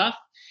other stuff.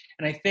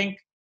 And I think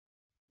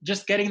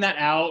just getting that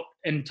out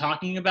and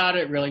talking about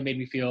it really made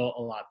me feel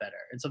a lot better.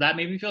 And so that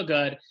made me feel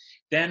good.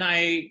 Then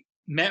I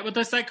met with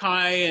a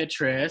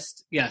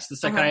psychiatrist. Yes, the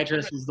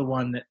psychiatrist is the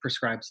one that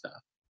prescribes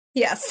stuff.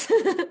 Yes.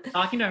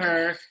 Talking to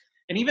her,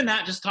 and even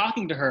that, just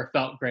talking to her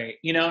felt great,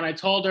 you know. And I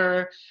told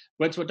her,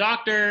 went to a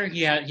doctor.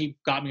 He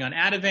got me on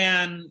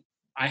Ativan.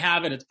 I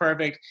have it. It's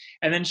perfect.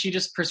 And then she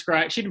didn't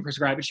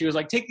prescribe it. She was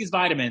like, take these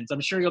vitamins.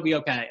 I'm sure you'll be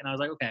okay. And I was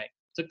like, okay.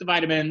 Took the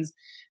vitamins.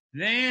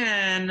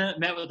 Then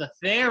met with a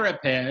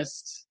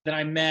therapist that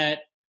I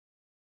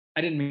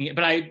didn't meet,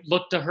 but I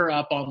looked her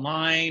up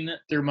online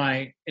through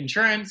my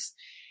insurance.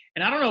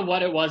 And I don't know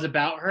what it was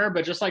about her,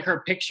 but just like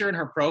her picture and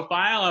her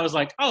profile, I was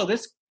like, oh,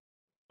 this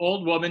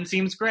old woman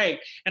seems great.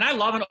 And I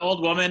love an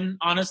old woman,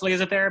 honestly,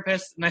 as a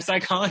therapist and a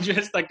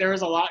psychologist. Like, there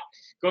was a lot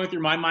going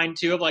through my mind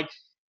too, of like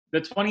the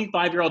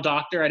 25-year-old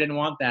doctor. I didn't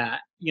want that,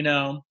 you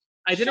know.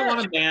 I didn't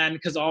want a man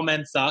because all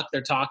men suck.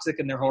 They're toxic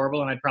and they're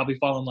horrible, and I'd probably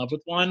fall in love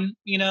with one,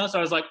 you know. So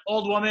I was like,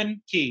 old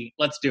woman, key,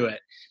 let's do it.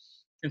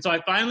 And so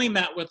I finally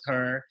met with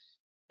her,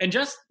 and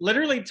just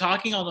literally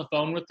talking on the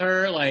phone with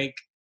her, like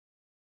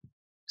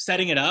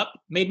setting it up,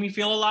 made me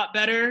feel a lot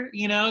better,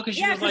 you know, because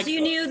she was like, you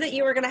knew that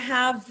you were going to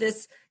have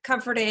this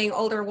comforting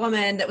older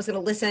woman that was going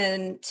to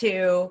listen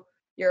to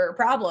your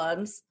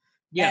problems.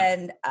 Yeah.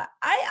 And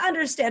I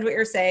understand what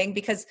you're saying,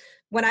 because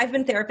when I've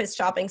been therapist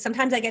shopping,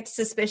 sometimes I get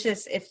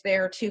suspicious if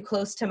they're too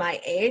close to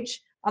my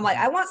age. I'm like,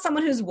 I want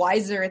someone who's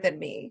wiser than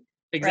me.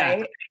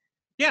 Exactly. Right?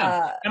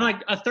 Yeah. I'm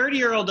like, a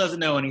 30-year-old doesn't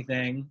know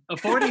anything. A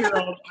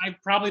 40-year-old I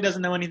probably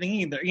doesn't know anything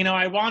either. You know,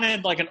 I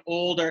wanted like an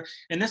older,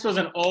 and this was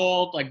an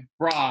old, like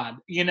broad,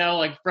 you know,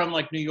 like from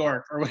like New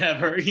York or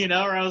whatever, you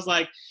know, where I was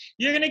like,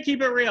 you're going to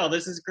keep it real.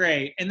 This is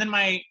great. And then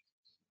my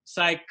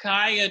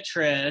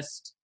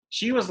psychiatrist,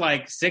 she was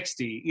like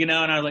 60, you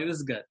know, and I was like, this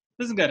is good.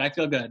 This is good. I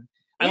feel good.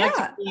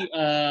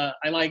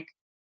 I like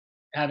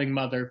having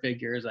mother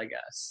figures, I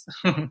guess.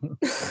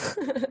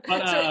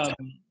 But, so,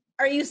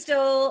 are you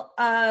still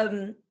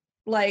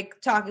like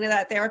talking to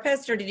that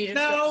therapist, or did you just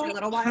go for a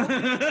little while?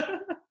 No,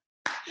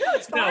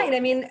 it's fine. No. I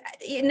mean,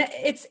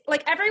 it's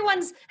like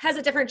everyone's has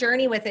a different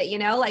journey with it, you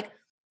know, like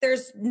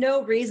there's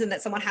no reason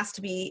that someone has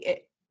to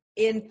be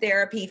in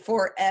therapy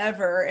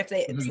forever if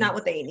it's not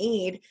what they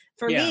need.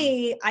 For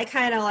me, I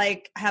kind of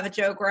like have a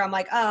joke where I'm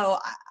like, oh,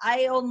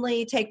 I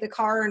only take the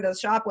car into the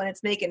shop when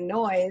it's making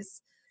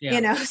noise, you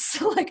know?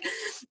 So like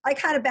I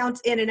kind of bounce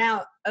in and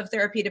out of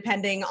therapy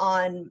depending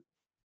on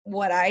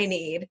what I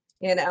need,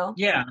 you know?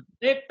 Yeah.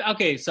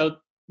 Okay. So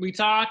we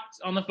talked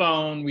on the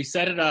phone, we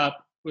set it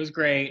up. It was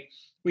great.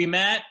 We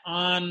met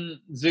on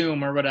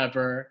Zoom or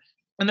whatever.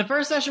 And the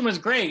first session was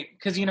great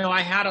because, you know,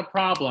 I had a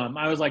problem.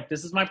 I was like,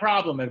 this is my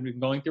problem. I've been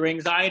going through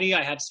anxiety.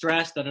 I had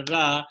stress,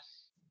 And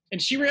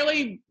she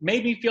really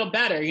made me feel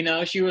better. You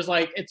know, she was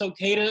like, it's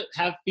okay to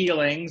have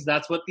feelings.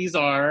 That's what these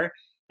are.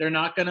 They're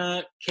not going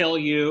to kill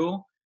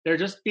you. They're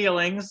just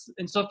feelings.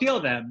 And so feel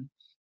them,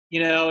 you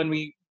know, and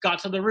we got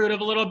to the root of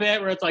a little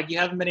bit where it's like, you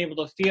haven't been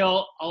able to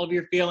feel all of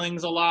your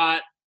feelings a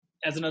lot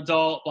as an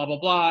adult, blah, blah,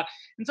 blah.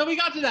 And so we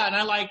got to that, and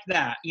I liked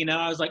that. You know,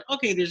 I was like,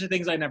 okay, these are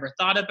things I never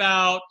thought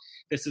about.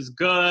 This is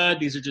good.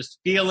 These are just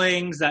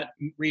feelings that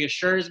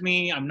reassures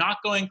me. I'm not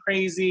going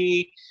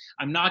crazy.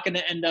 I'm not going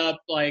to end up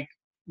like,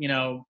 you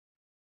know,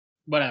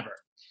 whatever.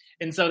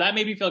 And so that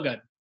made me feel good.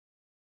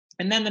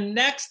 And then the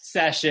next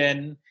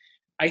session,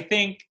 I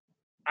think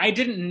I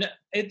didn't,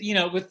 you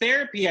know, with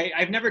therapy,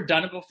 I've never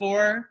done it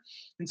before.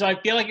 And so I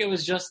feel like it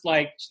was just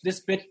like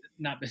this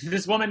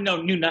woman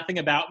knew nothing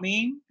about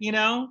me, you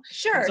know?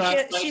 Sure.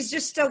 So she's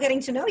just still getting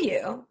to know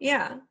you.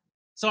 Yeah.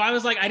 So I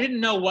was like, I didn't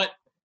know what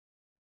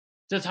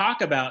to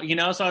talk about, you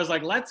know? So I was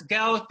like, let's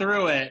go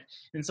through it.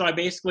 And so I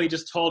basically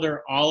just told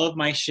her all of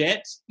my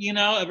shit, you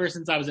know, ever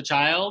since I was a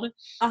child,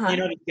 you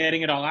know,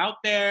 getting it all out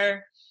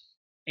there.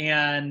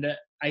 And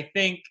I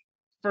think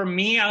for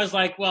me, I was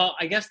like, well,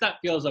 I guess that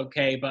feels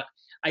okay. But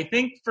I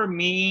think for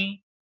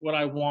me, what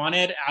I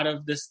wanted out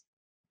of this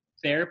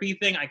therapy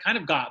thing, I kind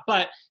of got,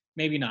 but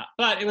maybe not.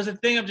 But it was a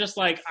thing of just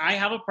like, I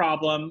have a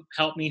problem,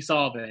 help me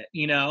solve it,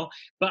 you know?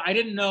 But I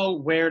didn't know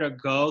where to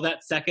go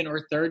that second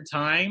or third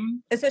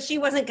time. So she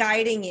wasn't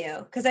guiding you?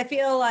 Because I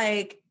feel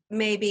like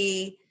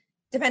maybe,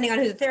 depending on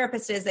who the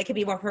therapist is, they could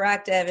be more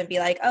proactive and be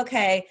like,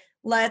 okay,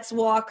 let's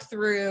walk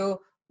through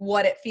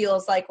what it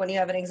feels like when you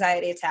have an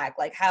anxiety attack.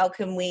 Like, how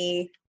can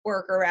we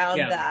work around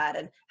that?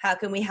 And how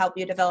can we help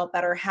you develop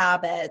better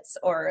habits,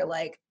 or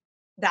like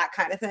that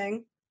kind of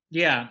thing?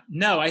 Yeah,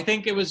 no, I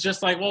think it was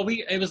just like,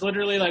 it was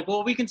literally like,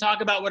 well, we can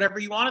talk about whatever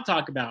you want to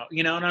talk about,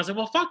 you know? And I was like,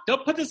 well, fuck,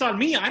 don't put this on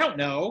me. I don't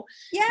know.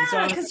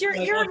 Yeah, because so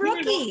you're a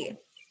rookie.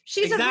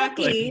 She's a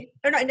rookie.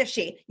 Or not,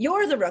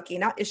 you're the rookie.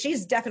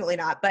 She's definitely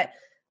not. But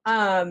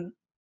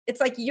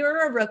it's like,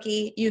 you're a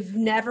rookie. You've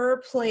never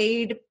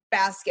played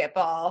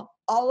basketball.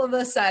 All of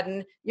a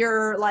sudden,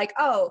 you're like,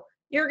 oh,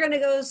 you're going to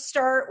go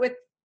start with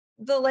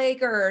the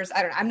Lakers.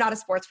 I'm not a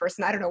sports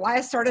person. I don't know why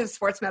I started a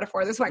sports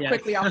metaphor. This went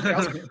quickly off the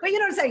rails. But you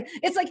know what I'm saying?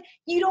 It's like,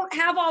 you don't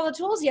have all the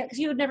tools yet because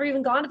you had never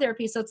even gone to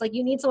therapy. So it's like,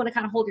 you need someone to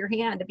kind of hold your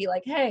hand to be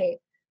like, hey,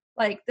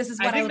 like, this is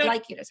what I would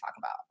like you to talk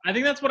about. I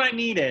think that's what I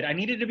needed. I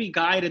needed to be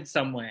guided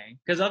some way,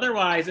 because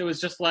otherwise it was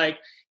just like,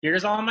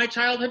 here's all my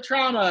childhood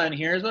trauma, and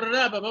here's blah,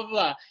 blah, blah, blah,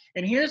 blah.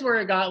 And here's where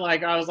it got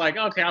like, I was like,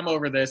 okay, I'm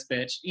over this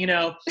bitch, you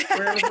know,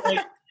 where it was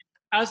like,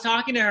 I was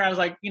talking to her. I was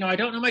like, you know, I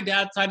don't know my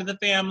dad's side of the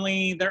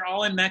family. They're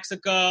all in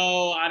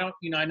Mexico. I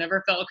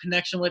never felt a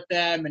connection with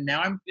them. And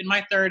now I'm in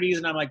my 30s,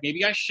 and I'm like,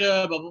 maybe I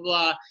should, blah, blah,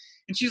 blah.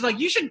 And she's like,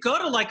 you should go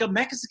to like a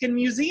Mexican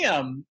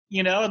museum,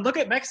 you know, and look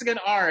at Mexican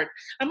art.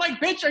 I'm like,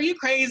 bitch, are you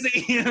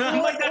crazy? You know?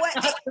 I'm, like,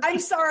 what? I'm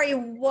sorry,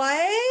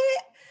 what?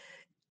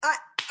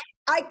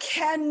 I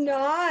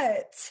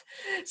cannot.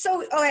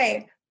 So,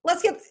 okay,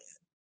 let's get...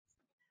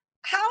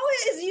 How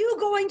is you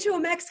going to a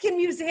Mexican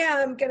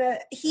museum going to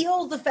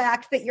heal the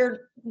fact that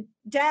your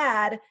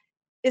dad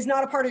is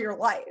not a part of your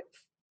life?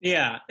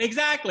 Yeah,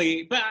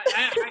 exactly. But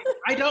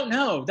I don't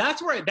know.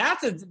 That's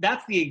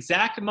the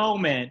exact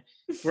moment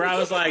where I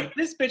was like,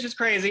 this bitch is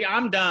crazy.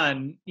 I'm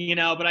done, you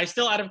know, but I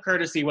still, out of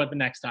courtesy, went the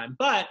next time.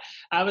 But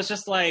I was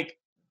just like,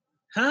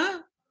 huh?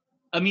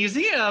 A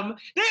museum?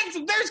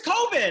 There's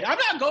COVID. I'm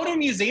not going to a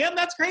museum.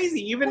 That's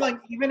crazy. Even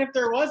if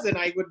there wasn't,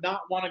 I would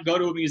not want to go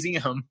to a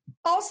museum.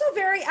 Also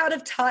very out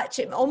of touch.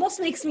 It almost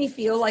makes me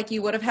feel like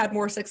you would have had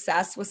more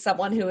success with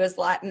someone who is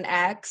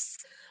Latinx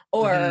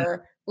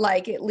or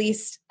like at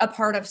least a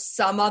part of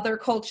some other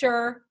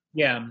culture.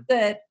 Yeah.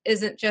 That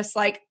isn't just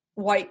like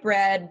white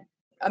bread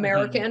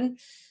American,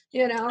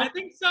 you know? I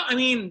think so. I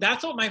mean,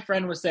 that's what my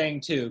friend was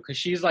saying too, because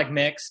she's like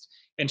mixed.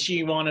 And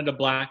she wanted a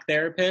Black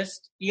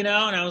therapist, you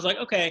know? And I was like,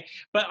 okay.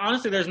 But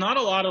honestly, there's not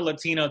a lot of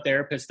Latino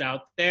therapists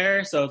out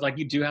there. So it's like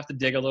you do have to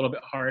dig a little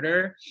bit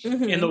harder.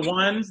 And the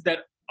ones that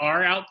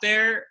are out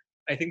there,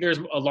 I think there's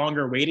a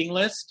longer waiting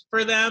list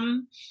for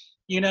them,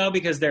 you know,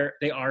 because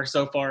they are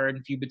so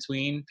few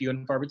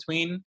and far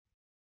between.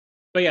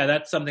 But yeah,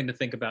 that's something to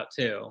think about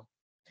too.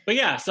 But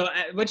yeah, so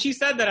when she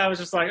said that, I was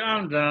just like,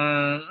 I'm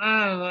done.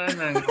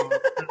 I'm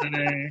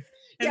done.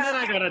 And then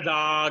I got a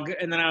dog,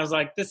 and then I was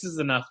like, this is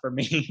enough for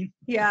me.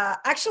 Yeah.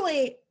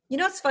 Actually, you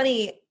know what's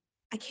funny?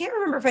 I can't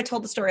remember if I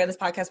told the story on this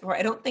podcast before.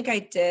 I don't think I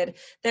did.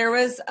 There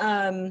was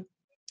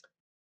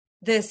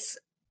this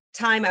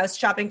time I was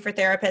shopping for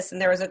therapists, and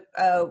there was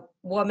a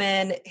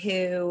woman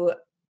who,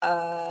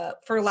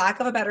 for lack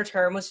of a better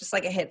term, was just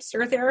like a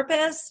hipster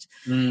therapist.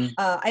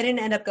 I didn't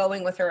end up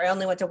going with her. I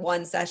only went to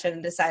one session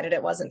and decided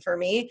it wasn't for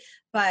me.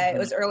 But it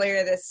was earlier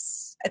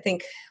was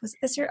it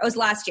this year? It was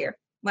last year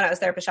when I was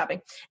therapist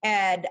shopping.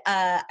 And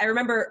I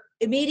remember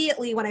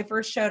immediately when I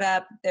first showed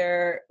up,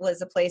 there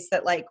was a place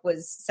that like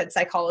said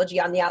psychology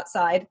on the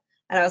outside.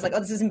 And I was like, oh,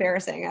 this is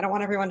embarrassing. I don't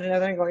want everyone to know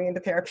that I'm going into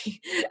therapy.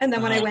 And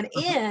then when I went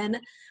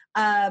in,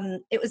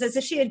 it was as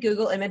if she had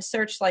Google image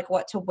searched like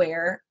what to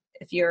wear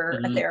if you're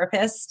a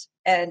therapist.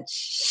 And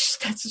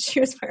that's what she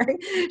was wearing.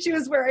 She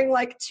was wearing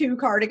like 2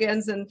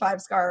 cardigans and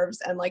 5 scarves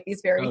and like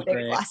these very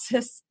big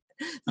glasses.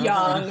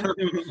 Young.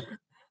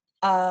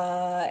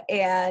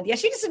 And yeah,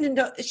 she just didn't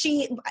know.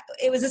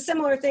 It was a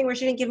similar thing where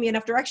she didn't give me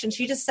enough direction.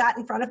 She just sat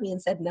in front of me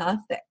and said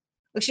nothing.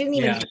 Like she didn't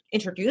even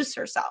introduce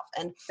herself.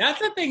 And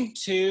that's the thing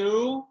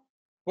too,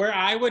 where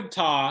I would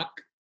talk,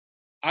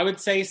 I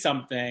would say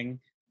something,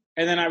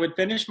 and then I would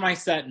finish my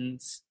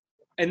sentence,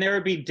 and there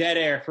would be dead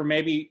air for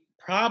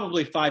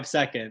probably 5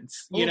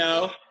 seconds, you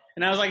know?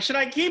 And I was like, should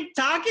I keep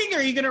talking? Or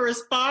are you going to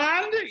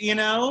respond? You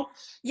know?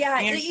 Yeah.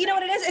 And you know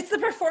what it is? It's the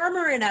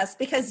performer in us,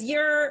 because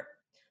you're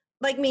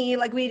like me,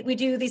 like we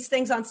do these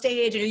things on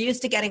stage and you're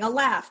used to getting a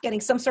laugh,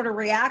 getting some sort of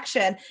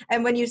reaction.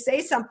 And when you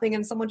say something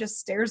and someone just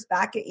stares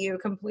back at you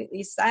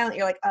completely silent,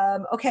 you're like,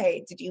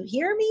 okay, did you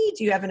hear me?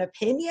 Do you have an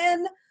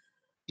opinion?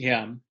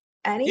 Yeah.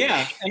 Anything?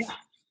 Yeah.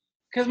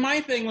 Because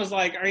my thing was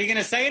like, are you going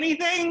to say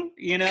anything?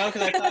 You know,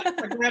 because I thought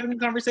we were having a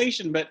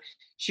conversation, but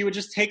she would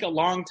just take a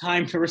long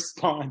time to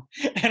respond.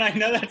 And I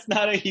know that's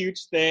not a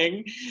huge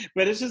thing,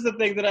 but it's just the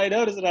thing that I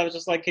noticed, and I was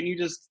just like, can you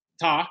just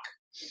talk?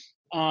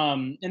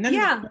 And then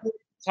the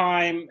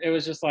time, it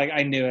was just like,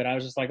 I knew it. I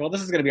was just like, well,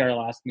 this is going to be our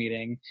last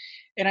meeting.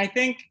 And I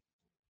think,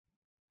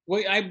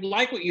 I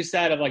like what you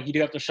said of like, you do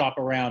have to shop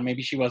around.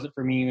 Maybe she wasn't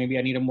for me. Maybe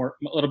I need a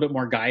little bit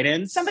more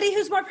guidance. Somebody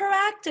who's more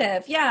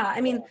proactive. Yeah.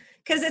 I mean,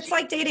 because it's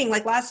like dating.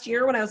 Like last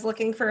year when I was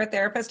looking for a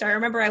therapist, I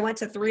remember I went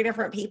to 3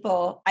 different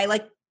people. I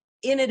like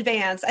in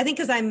advance, I think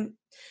because I'm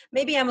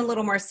a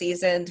little more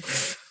seasoned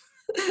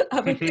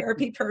of a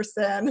therapy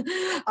person,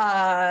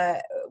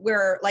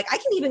 where like I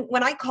can even,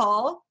 when I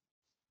call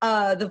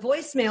the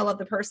voicemail of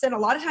the person, a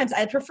lot of times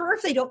I prefer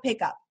if they don't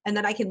pick up, and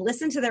then I can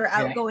listen to their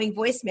outgoing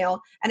voicemail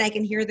and I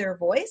can hear their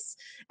voice.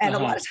 And a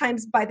lot of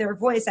times by their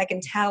voice, I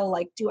can tell,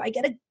 like, do I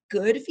get a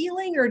good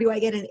feeling or do I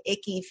get an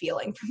icky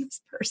feeling from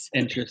this person?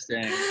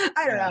 Interesting.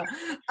 I don't know.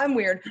 I'm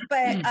weird.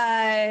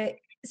 But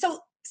so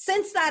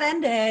since that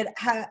ended,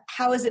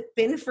 how has it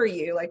been for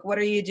you? Like, what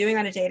are you doing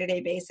on a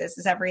day-to-day basis?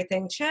 Is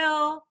everything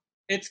chill?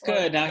 It's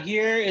good. Now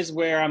here is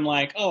where I'm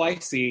like, oh, I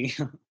see.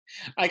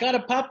 I got a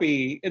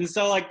puppy. And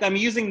so like, I'm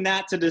using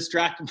that to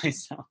distract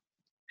myself.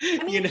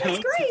 I mean, that's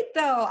great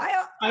though.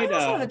 I also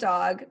have a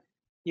dog.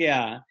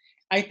 Yeah.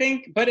 I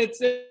think, but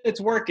it's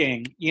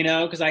working, you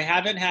know, because I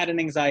haven't had an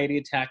anxiety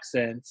attack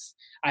since.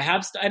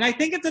 And I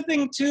think it's a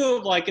thing too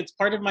of like, it's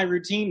part of my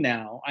routine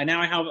now. I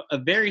have a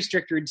very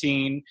strict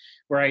routine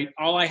where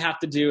all I have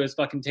to do is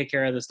fucking take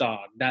care of this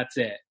dog. That's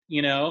it,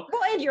 you know?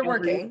 Well, and you're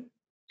working.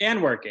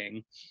 And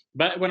working.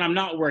 But when I'm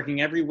not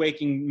working, every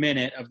waking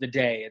minute of the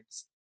day,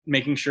 it's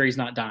making sure he's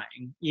not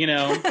dying, you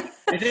know?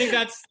 I think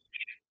that's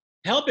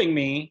helping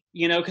me,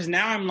 you know, because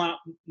now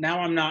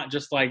I'm not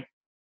just like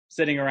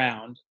sitting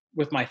around.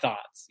 with my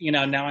thoughts.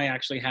 Now I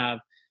actually have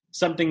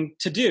something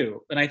to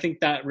do. And I think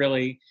that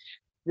really,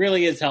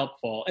 really is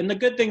helpful. And the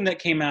good thing that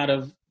came out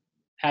of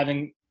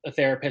having a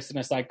therapist and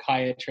a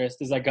psychiatrist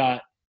is I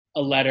got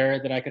a letter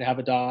that I could have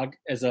a dog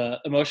as a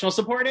emotional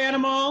support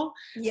animal.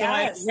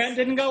 Yes. So my rent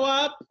didn't go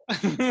up.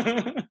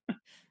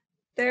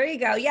 There you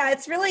go. Yeah,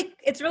 it's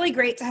really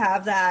great to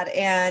have that.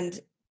 And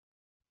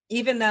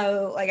even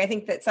though, like, I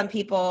think that some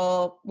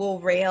people will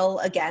rail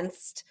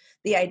against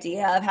the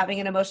idea of having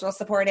an emotional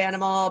support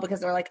animal because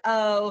they're like,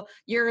 oh,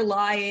 you're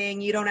lying,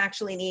 you don't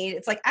actually need.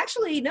 It's like,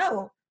 actually,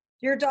 no,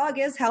 your dog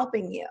is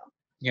helping you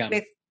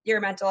with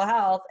your mental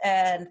health,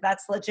 and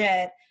that's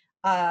legit.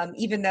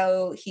 Even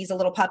though he's a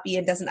little puppy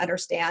and doesn't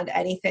understand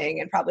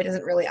anything and probably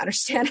doesn't really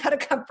understand how to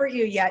comfort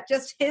you yet,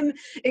 just him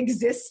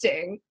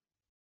existing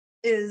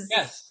is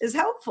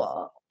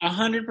helpful.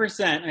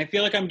 100%. I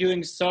feel like I'm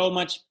doing so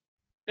much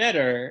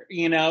better,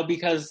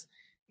 because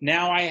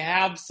now I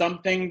have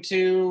something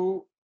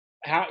to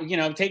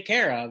take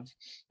care of.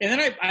 And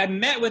then I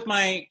met with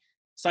my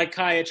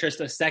psychiatrist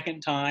a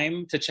second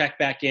time to check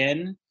back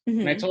in.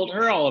 And I told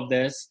her all of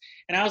this,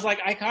 and I was like,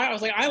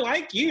 I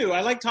like you.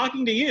 I like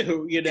talking to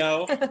you,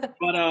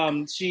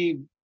 but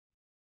she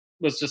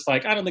was just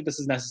like, I don't think this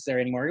is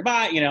necessary anymore.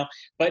 Goodbye,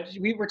 but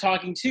we were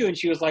talking too. And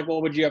she was like,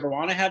 well, would you ever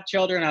want to have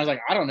children? And I was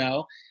like, I don't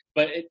know.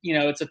 But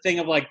it's a thing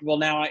of like, well,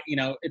 now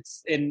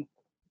it's in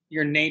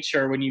your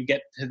nature when you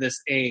get to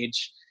this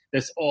age,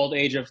 this old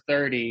age of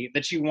 30,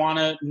 that you want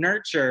to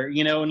nurture,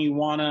 and you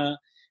want to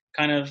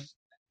kind of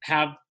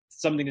have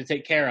something to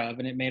take care of.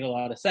 And it made a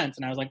lot of sense.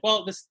 And I was like,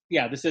 well, this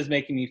is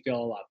making me feel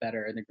a lot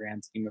better in the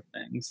grand scheme of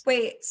things.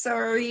 Wait, so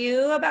are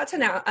you about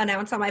to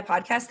announce on my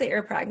podcast that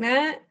you're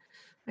pregnant?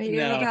 Are you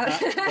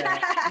not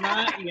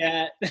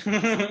yet.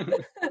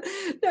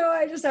 No,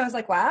 I was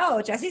like,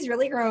 wow, Jesse's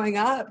really growing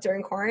up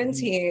during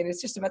quarantine.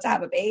 It's just about to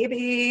have a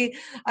baby.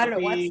 I don't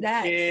know what's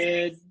next.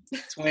 Kids,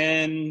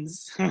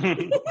 twins.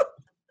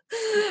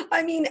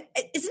 I mean,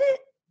 isn't it?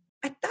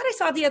 I thought I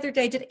saw the other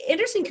day. Did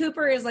Anderson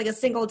Cooper is like a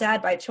single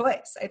dad by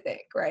choice? I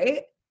think,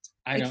 right?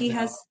 I don't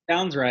know.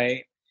 Sounds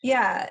right.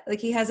 Yeah,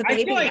 like he has a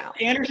baby I feel like now.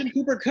 Anderson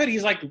Cooper could.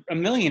 He's like a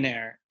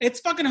millionaire. It's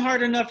fucking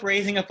hard enough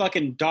raising a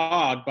fucking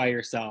dog by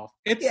yourself.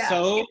 It's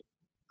so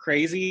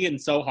crazy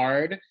and so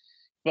hard,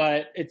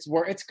 but it's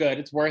good.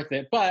 It's worth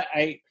it. But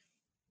I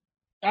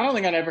don't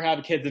think I'd ever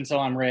have kids until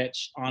I'm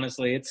rich.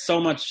 Honestly, it's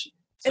so much.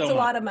 It's a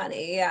lot of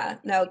money. Yeah.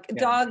 No,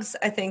 dogs.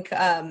 I think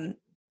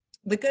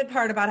the good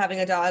part about having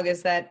a dog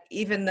is that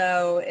even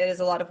though it is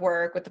a lot of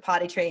work with the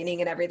potty training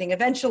and everything,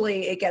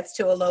 eventually it gets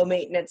to a low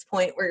maintenance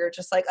point where you're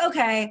just like,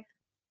 okay,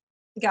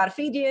 gotta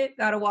feed you,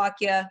 gotta walk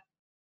you,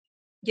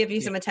 give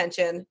you some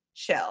attention,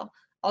 chill.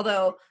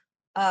 Although,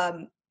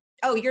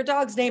 your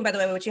dog's name, by the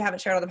way, which you haven't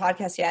shared on the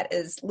podcast yet,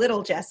 is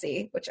Little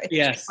Jessie, which I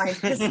think I find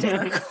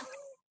hysterical.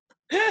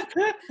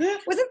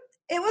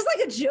 It was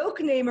like a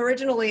joke name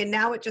originally, and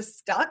now it just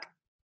stuck?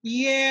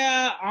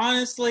 Yeah,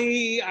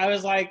 honestly, I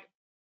was like,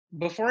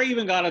 before I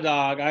even got a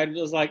dog, I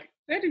was like,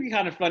 that'd be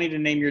kind of funny to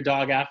name your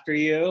dog after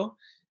you.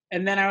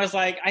 And then I was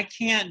like, I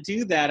can't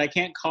do that. I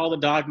can't call the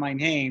dog my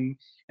name.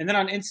 And then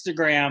on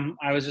Instagram,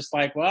 I was just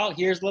like, well,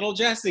 here's Little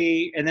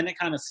Jessie. And then it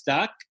kind of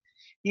stuck,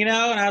 and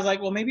I was like,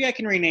 well, maybe I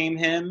can rename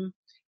him.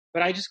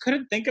 But I just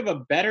couldn't think of a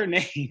better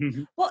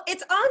name. Well,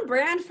 it's on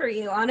brand for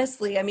you,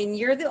 honestly. I mean,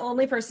 you're the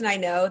only person I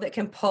know that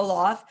can pull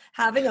off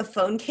having a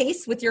phone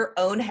case with your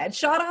own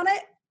headshot on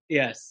it.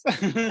 Yes.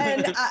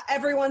 And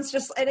everyone's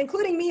just, and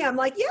including me, I'm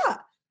like, yeah,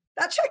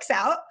 that checks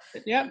out.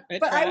 Yeah.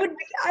 But I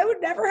would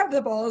never have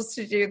the balls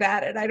to do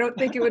that. And I don't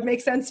think it would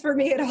make sense for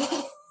me at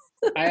all.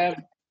 I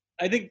have,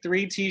 I think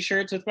 3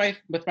 t-shirts with my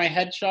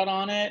headshot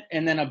on it,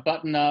 and then a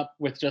button up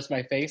with just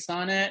my face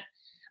on it.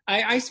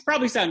 I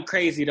probably sound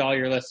crazy to all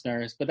your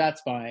listeners, but that's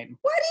fine.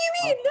 What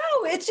do you mean?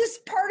 No, it's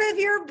just part of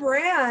your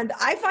brand.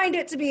 I find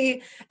it to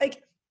be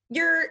like,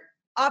 you're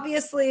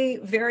obviously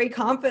very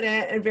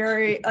confident and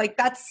very like,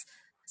 that's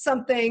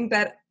something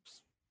that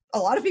a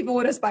lot of people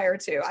would aspire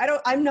to.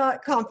 I'm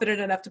not confident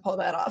enough to pull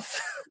that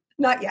off.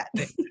 Not yet.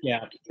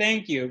 Yeah.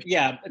 Thank you.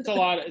 Yeah. It's a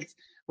lot. It's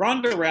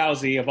Ronda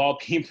Rousey, of all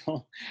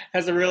people,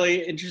 has a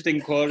really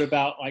interesting quote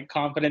about like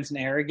confidence and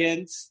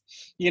arrogance.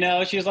 She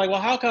was like, well,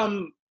 how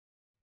come,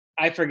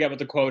 I forget what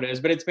the quote is,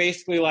 but it's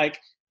basically like,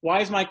 why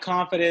is my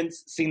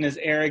confidence seen as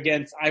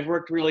arrogance? I've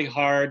worked really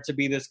hard to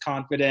be this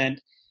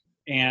confident,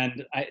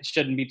 and it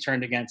shouldn't be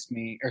turned against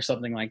me, or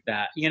something like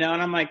that, and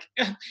I'm like,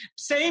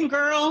 same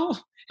girl,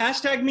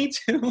 hashtag me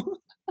too.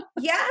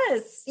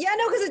 Yes. Yeah,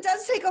 no, because it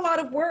does take a lot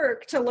of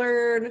work to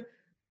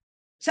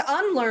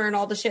unlearn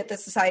all the shit that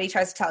society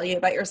tries to tell you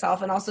about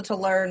yourself, and also to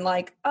learn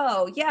like,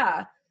 oh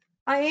yeah,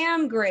 I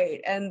am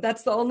great. And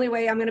that's the only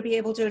way I'm going to be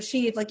able to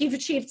achieve, like, you've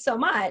achieved so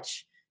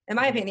much, in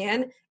my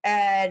opinion,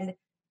 and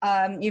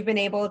you've been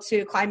able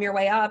to climb your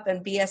way up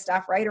and be a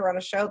staff writer on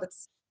a show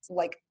that's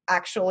like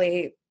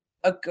actually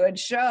a good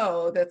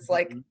show, that's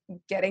like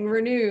getting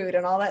renewed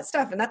and all that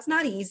stuff. And that's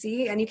not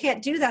easy. And you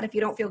can't do that if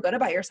you don't feel good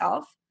about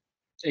yourself.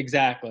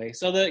 Exactly.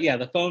 So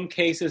the phone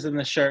cases and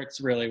the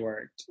shirts really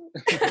worked.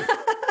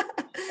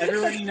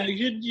 Everybody,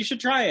 you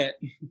should try it.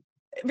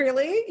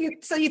 Really?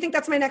 So you think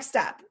that's my next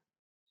step?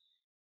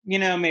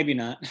 Maybe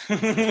not.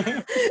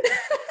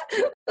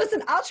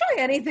 Listen, I'll try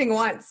anything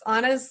once,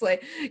 honestly,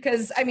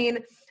 because I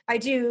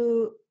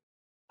do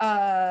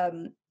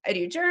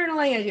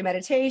journaling, I do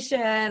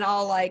meditation,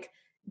 I'll like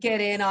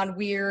get in on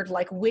weird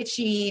like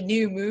witchy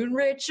new moon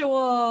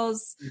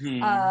rituals.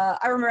 Mm-hmm. I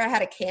remember I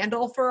had a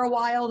candle for a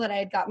while that I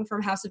had gotten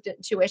from House of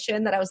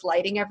Intuition that I was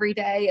lighting every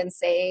day and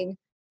saying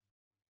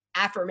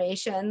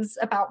affirmations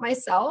about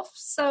myself.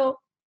 So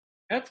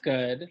that's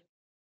good.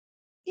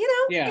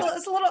 Yeah.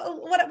 It's a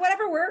little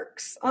whatever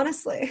works,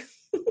 honestly.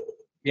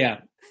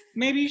 Yeah.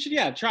 Maybe you should,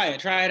 try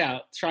it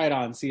out, try it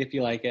on, see if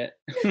you like it.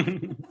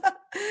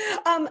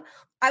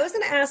 I was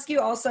going to ask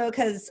you also,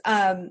 because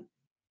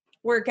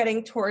we're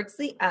getting towards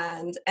the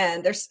end,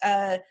 and there's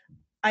I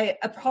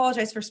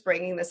apologize for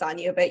springing this on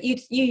you, but you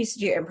used to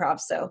do improv,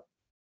 so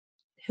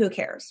who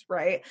cares,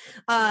 right?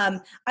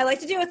 I like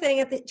to do a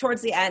thing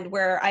towards the end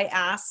where I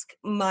ask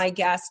my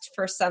guest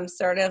for some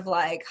sort of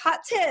like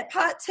hot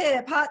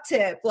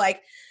tip.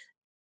 Like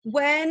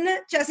when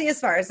Jessie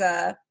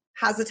Esparza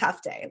has a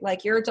tough day,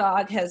 like your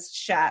dog has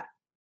shat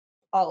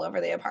all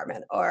over the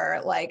apartment, or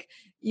like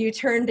you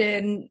turned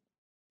in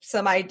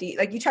some idea,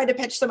 like you tried to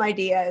pitch some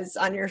ideas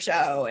on your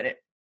show and it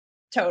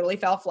totally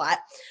fell flat.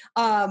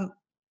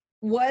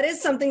 What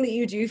is something that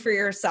you do for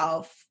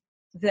yourself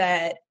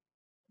that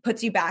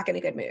puts you back in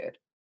a good mood?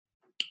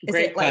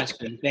 Great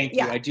question. Thank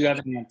you. I do have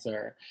an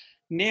answer.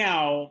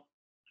 Now,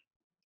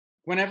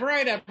 whenever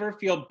I'd ever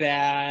feel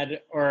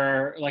bad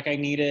or like I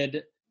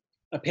needed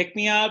a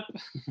pick-me-up,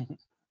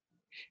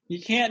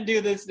 you can't do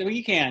this. Well,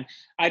 you can.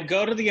 I'd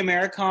go to the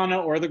Americana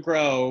or the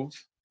Grove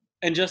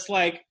and just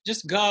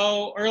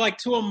go, or like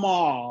to a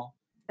mall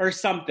or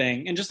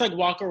something, and just like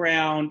walk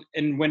around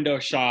and window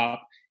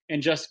shop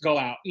and just go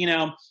out.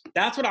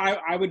 That's what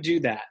I would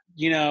do that.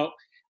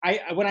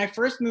 When I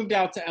first moved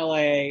out to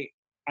LA,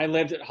 I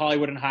lived at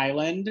Hollywood and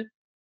Highland,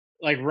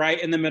 like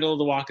right in the middle of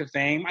the Walk of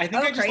Fame. I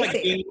think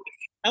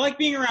I like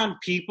being around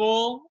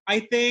people. I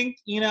think,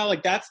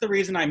 like that's the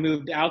reason I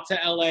moved out to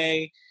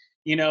LA,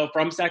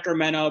 from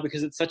Sacramento,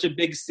 because it's such a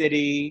big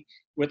city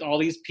with all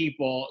these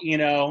people,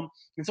 and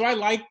so I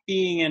like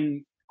being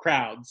in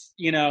crowds,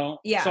 Yeah.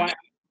 So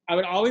I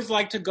would always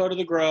like to go to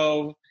the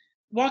Grove,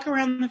 walk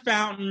around the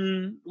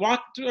fountain,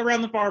 walk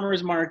around the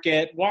farmer's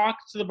market, walk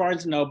to the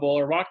Barnes & Noble,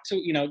 or walk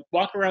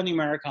around the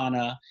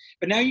Americana.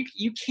 But now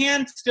you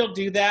can still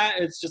do that.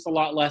 It's just a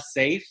lot less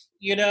safe,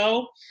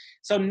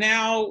 So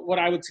now what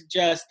I would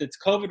suggest that's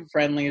COVID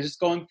friendly is just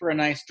going for a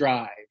nice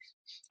drive.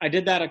 I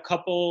did that a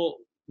couple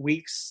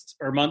weeks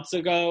or months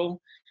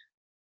ago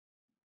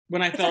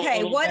when I felt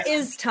what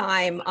is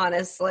time,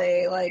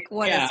 honestly? Like,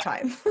 what is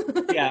time?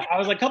 Yeah, I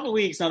was like, a couple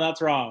weeks, no,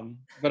 that's wrong.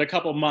 But a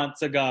couple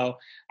months ago,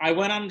 I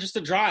went on just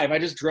a drive. I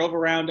just drove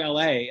around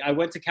LA. I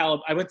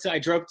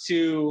drove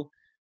to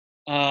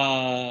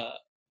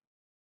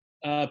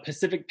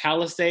Pacific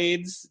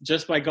Palisades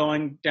just by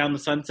going down the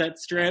Sunset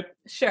Strip.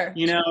 Sure.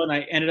 And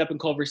I ended up in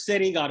Culver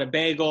City, got a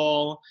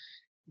bagel,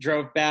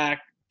 drove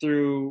back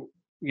through,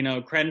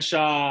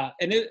 Crenshaw.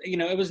 And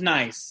it was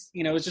nice.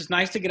 It was just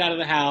nice to get out of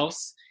the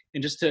house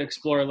and just to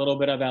explore a little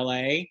bit of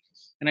LA.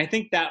 And I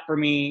think that for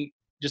me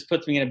just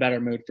puts me in a better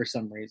mood for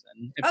some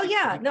reason.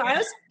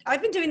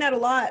 I've been doing that a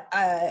lot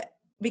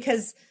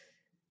because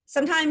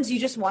sometimes you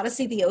just want to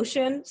see the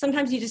ocean.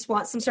 Sometimes you just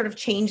want some sort of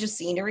change of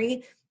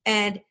scenery,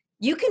 and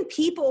you can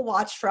people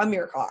watch from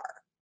your car.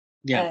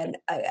 Yeah. And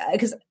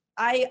because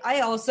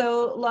I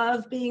also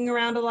love being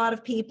around a lot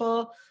of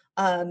people.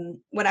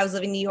 When I was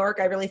living in New York,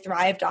 I really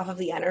thrived off of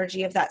the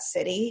energy of that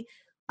city.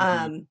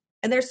 Mm-hmm.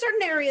 And there's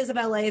certain areas of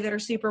LA that are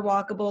super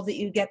walkable that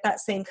you get that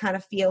same kind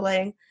of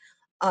feeling.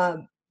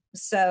 And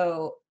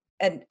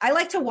I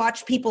like to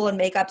watch people and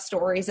make up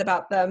stories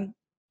about them.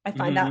 I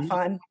find that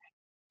fun.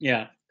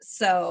 Yeah.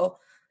 So,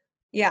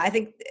 I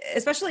think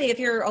especially if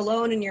you're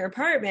alone in your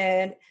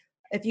apartment,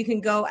 if you can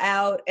go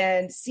out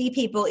and see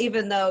people,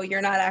 even though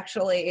you're not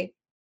actually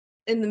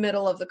in the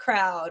middle of the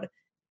crowd,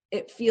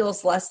 it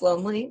feels less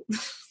lonely.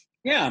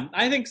 Yeah,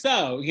 I think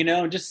so.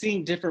 Just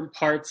seeing different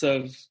parts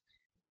of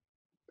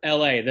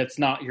LA that's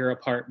not your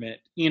apartment.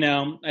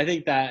 I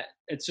think that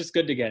it's just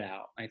good to get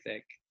out, I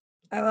think.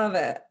 I love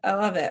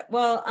it.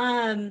 Well,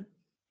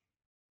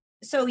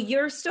 so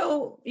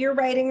you're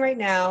writing right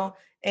now,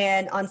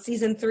 and on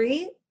season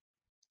 3?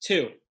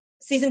 2.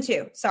 Season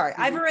 2. Sorry.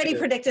 I've already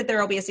predicted there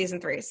will be a season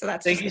 3. So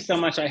that's Thank you so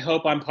much. I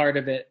hope I'm part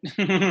of it.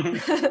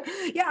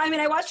 Yeah.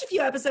 I watched a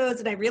few episodes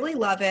and I really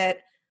love it.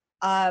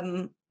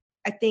 I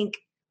think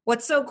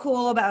what's so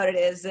cool about it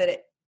is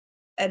that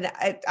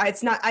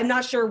I'm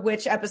not sure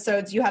which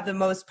episodes you have the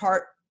most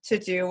part to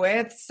do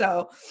with.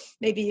 So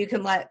maybe you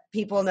can let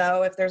people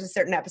know if there's a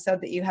certain episode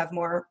that you have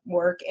more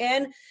work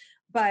in.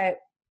 But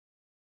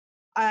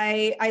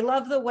I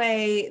love the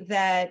way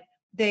that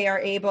they are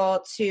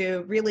able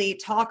to really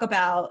talk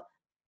about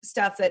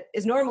stuff that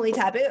is normally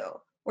taboo,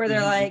 where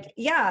they're like,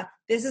 yeah,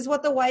 this is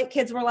what the white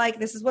kids were like,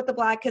 this is what the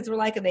black kids were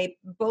like, and they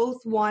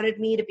both wanted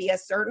me to be a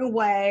certain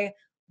way,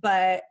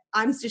 but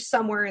I'm just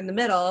somewhere in the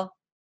middle.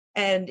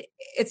 And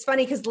it's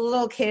funny because the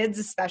little kids,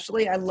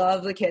 especially, I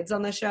love the kids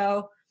on the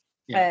show.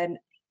 Yeah. And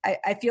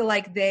I feel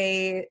like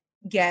they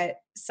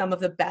get some of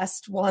the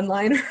best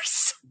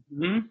one-liners.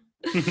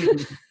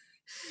 Mm-hmm.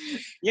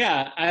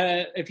 Yeah.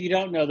 If you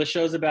don't know, the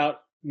show's about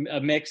a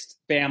mixed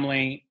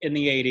family in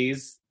the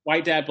 80s.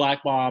 White dad,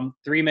 black mom,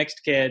 3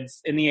 mixed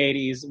kids in the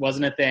 80s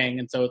wasn't a thing.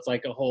 And so it's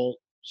like a whole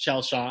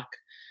shell shock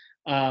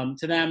to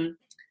them.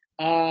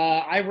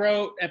 I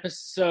wrote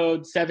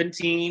episode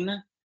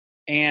 17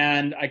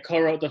 and I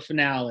co-wrote the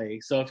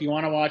finale. So if you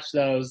want to watch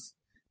those,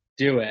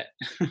 do it.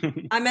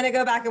 I'm going to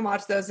go back and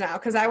watch those now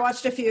because I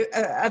watched a few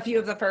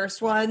of the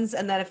first ones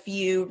and then a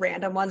few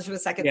random ones for the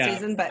second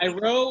season. But I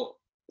wrote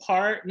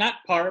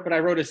but I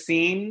wrote a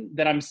scene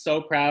that I'm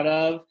so proud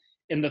of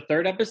in the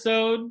 3rd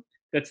episode.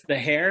 That's the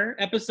hair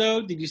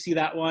episode. Did you see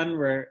that one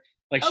where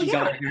like she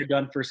got her hair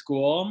done for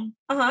school?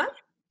 Uh-huh.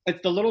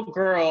 It's the little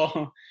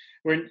girl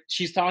where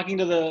she's talking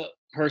to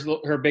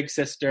her big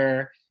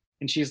sister,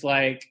 and she's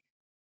like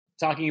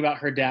talking about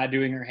her dad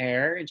doing her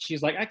hair, and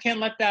she's like, I can't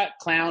let that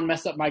clown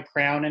mess up my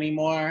crown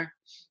anymore.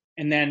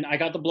 And then I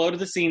got the blow to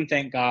the scene,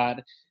 thank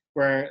God,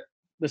 where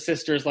the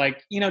sister's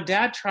like,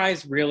 dad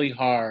tries really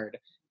hard.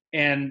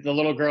 And the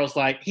little girl's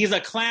like, he's a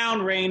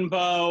clown,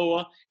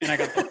 Rainbow. And I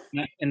got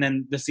and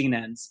then the scene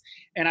ends.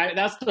 And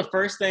that's the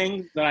first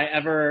thing that I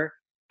ever,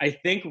 I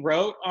think,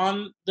 wrote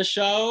on the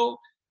show.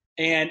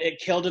 And it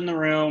killed in the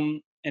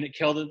room and it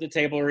killed at the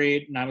table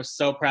read. And I was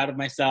so proud of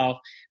myself.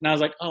 And I was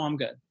like, oh, I'm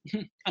good.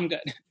 I'm good.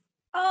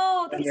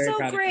 Oh, that's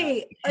so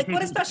great. Like,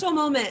 what a special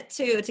moment,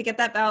 too, to get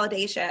that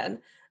validation.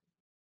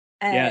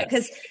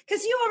 Because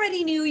you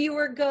already knew you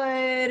were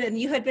good and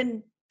you had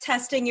been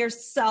testing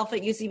yourself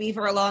at UCB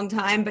for a long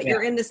time, but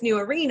you're in this new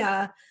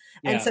arena.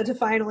 And so to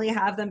finally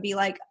have them be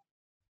like,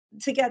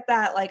 to get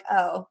that, like,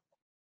 oh,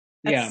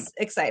 that's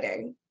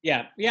exciting.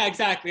 Yeah,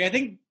 exactly. I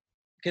think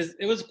because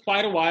it was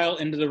quite a while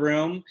into the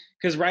room,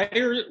 because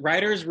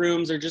writers'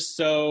 rooms are just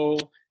so,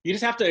 you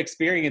just have to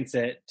experience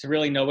it to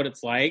really know what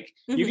it's like.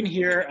 Mm-hmm. You can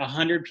hear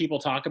 100 people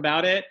talk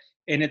about it,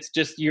 and it's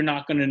just, you're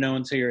not going to know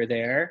until you're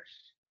there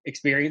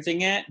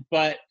experiencing it.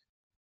 But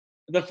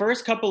the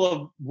first couple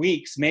of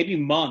weeks, maybe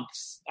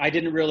months, I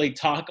didn't really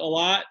talk a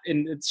lot,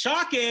 and it's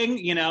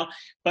shocking,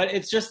 but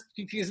it's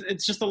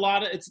just a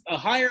lot of, it's a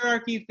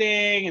hierarchy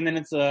thing. And then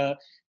it's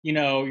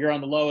you're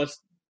on the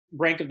lowest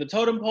rank of the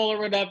totem pole or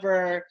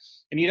whatever.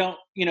 And you don't,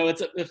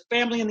 it's a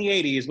family in the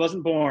 80s,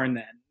 wasn't born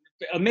then,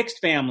 a mixed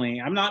family.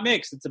 I'm not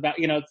mixed. It's about,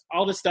 it's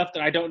all the stuff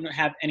that I don't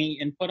have any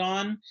input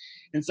on.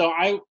 And so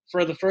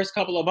for the first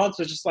couple of months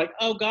was just like,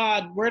 oh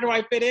God, where do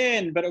I fit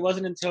in? But it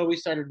wasn't until we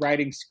started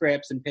writing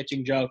scripts and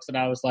pitching jokes that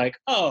I was like,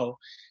 oh,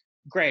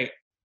 great.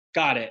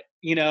 Got it.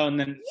 And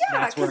then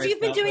because you've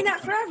been doing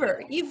that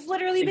forever. You've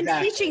literally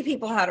been teaching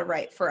people how to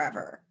write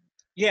forever.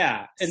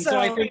 Yeah. And so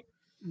I think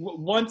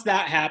once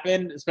that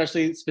happened,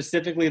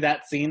 specifically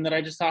that scene that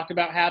I just talked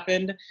about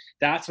happened,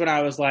 that's when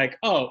I was like,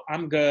 oh,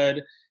 I'm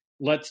good.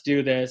 Let's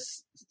do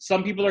this.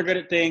 Some people are good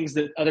at things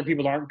that other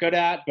people aren't good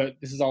at, but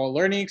this is all a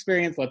learning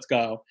experience. Let's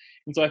go.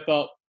 And so I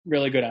felt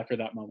really good after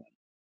that moment.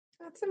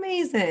 That's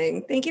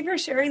amazing. Thank you for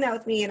sharing that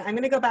with me. And I'm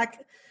going to go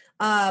back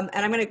and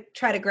I'm going to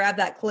try to grab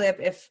that clip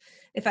if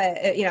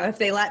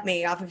they let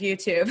me off of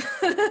YouTube,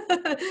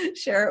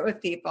 share it with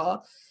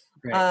people.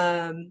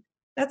 Great.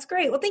 That's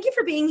great. Well, thank you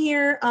for being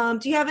here.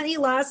 Do you have any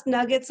last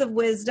nuggets of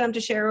wisdom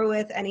to share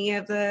with any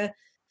of the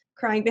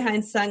Crying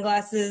Behind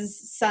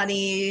Sunglasses,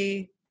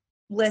 Sunny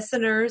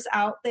listeners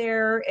out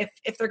there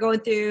if they're going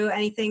through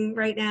anything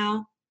right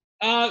now?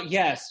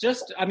 Yes.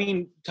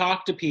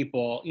 Talk to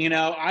people.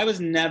 I was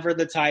never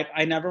the type,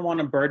 I never want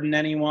to burden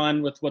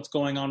anyone with what's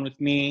going on with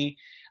me.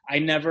 I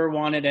never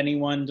wanted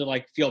anyone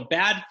to feel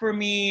bad for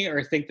me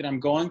or think that I'm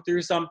going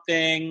through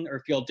something or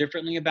feel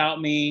differently about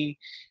me.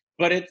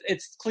 But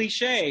it's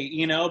cliche,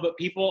 but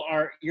people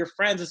are, your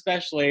friends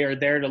especially, are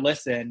there to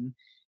listen,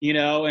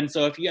 and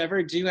so if you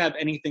ever do have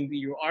anything that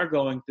you are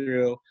going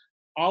through,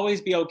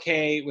 always be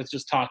okay with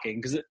just talking,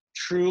 because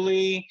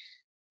truly,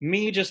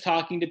 me just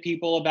talking to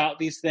people about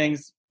these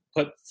things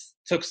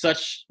took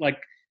such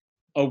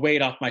a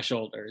weight off my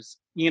shoulders,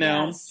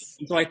 Yes.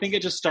 And so I think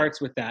it just starts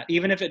with that.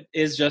 Even if it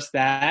is just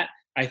that,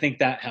 I think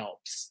that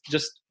helps.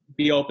 Just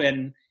be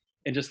open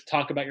and just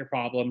talk about your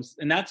problems.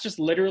 And that's just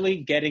literally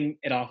getting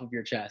it off of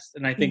your chest.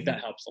 And I think that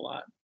helps a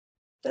lot.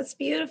 That's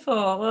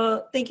beautiful.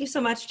 Well, thank you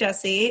so much,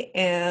 Jesse.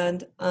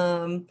 And that's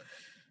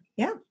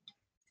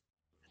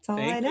all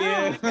I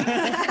know.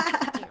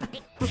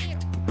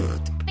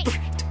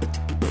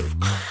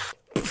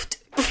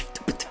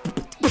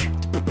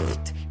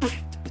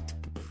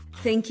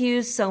 Thank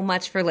you so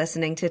much for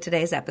listening to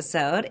today's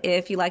episode.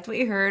 If you liked what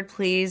you heard,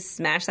 please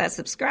smash that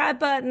subscribe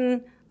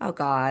button. Oh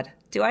God,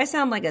 do I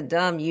sound like a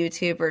dumb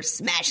YouTuber?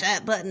 Smash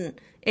that button.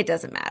 It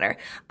doesn't matter.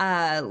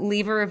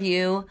 Leave a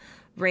review,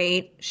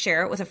 rate,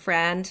 share it with a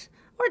friend,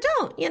 or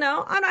don't.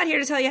 I'm not here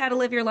to tell you how to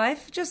live your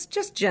life.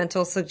 Just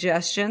gentle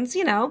suggestions,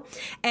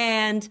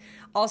 And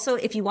also,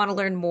 if you want to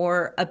learn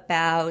more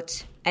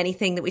about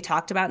anything that we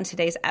talked about in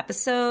today's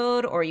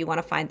episode, or you want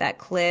to find that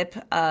clip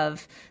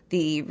of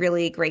the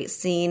really great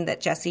scene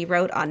that Jesse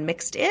wrote on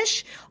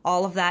Mixed-ish,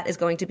 all of that is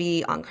going to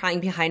be on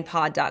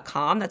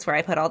cryingbehindpod.com. That's where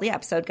I put all the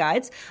episode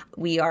guides.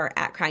 We are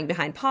at Crying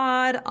Behind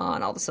Pod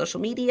on all the social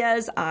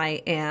medias.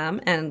 I am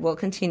and will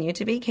continue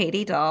to be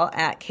Katie Doll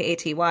at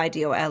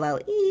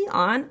KatyDolle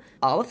on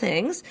all the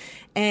things.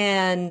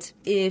 And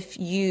if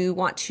you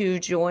want to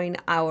join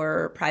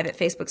our private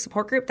Facebook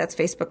support group, that's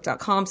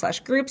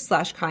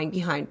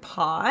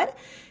facebook.com/group/cryingbehindpod.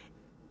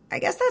 I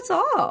guess that's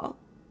all.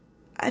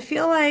 I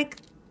feel like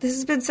this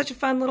has been such a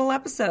fun little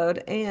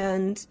episode,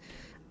 and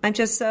I'm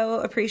just so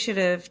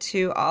appreciative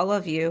to all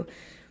of you.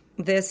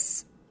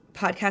 This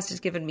podcast has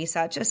given me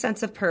such a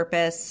sense of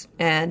purpose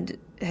and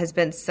has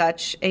been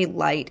such a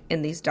light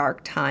in these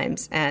dark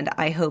times, and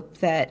I hope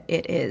that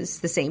it is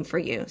the same for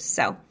you.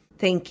 So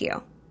thank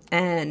you.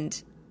 And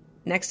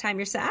next time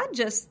you're sad,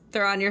 just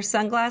throw on your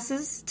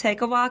sunglasses, take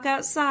a walk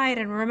outside,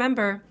 and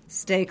remember,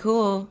 stay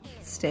cool,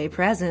 stay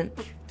present,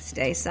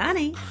 stay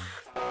sunny.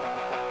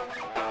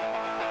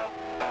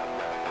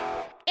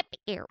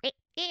 Ew, ew,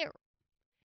 ew.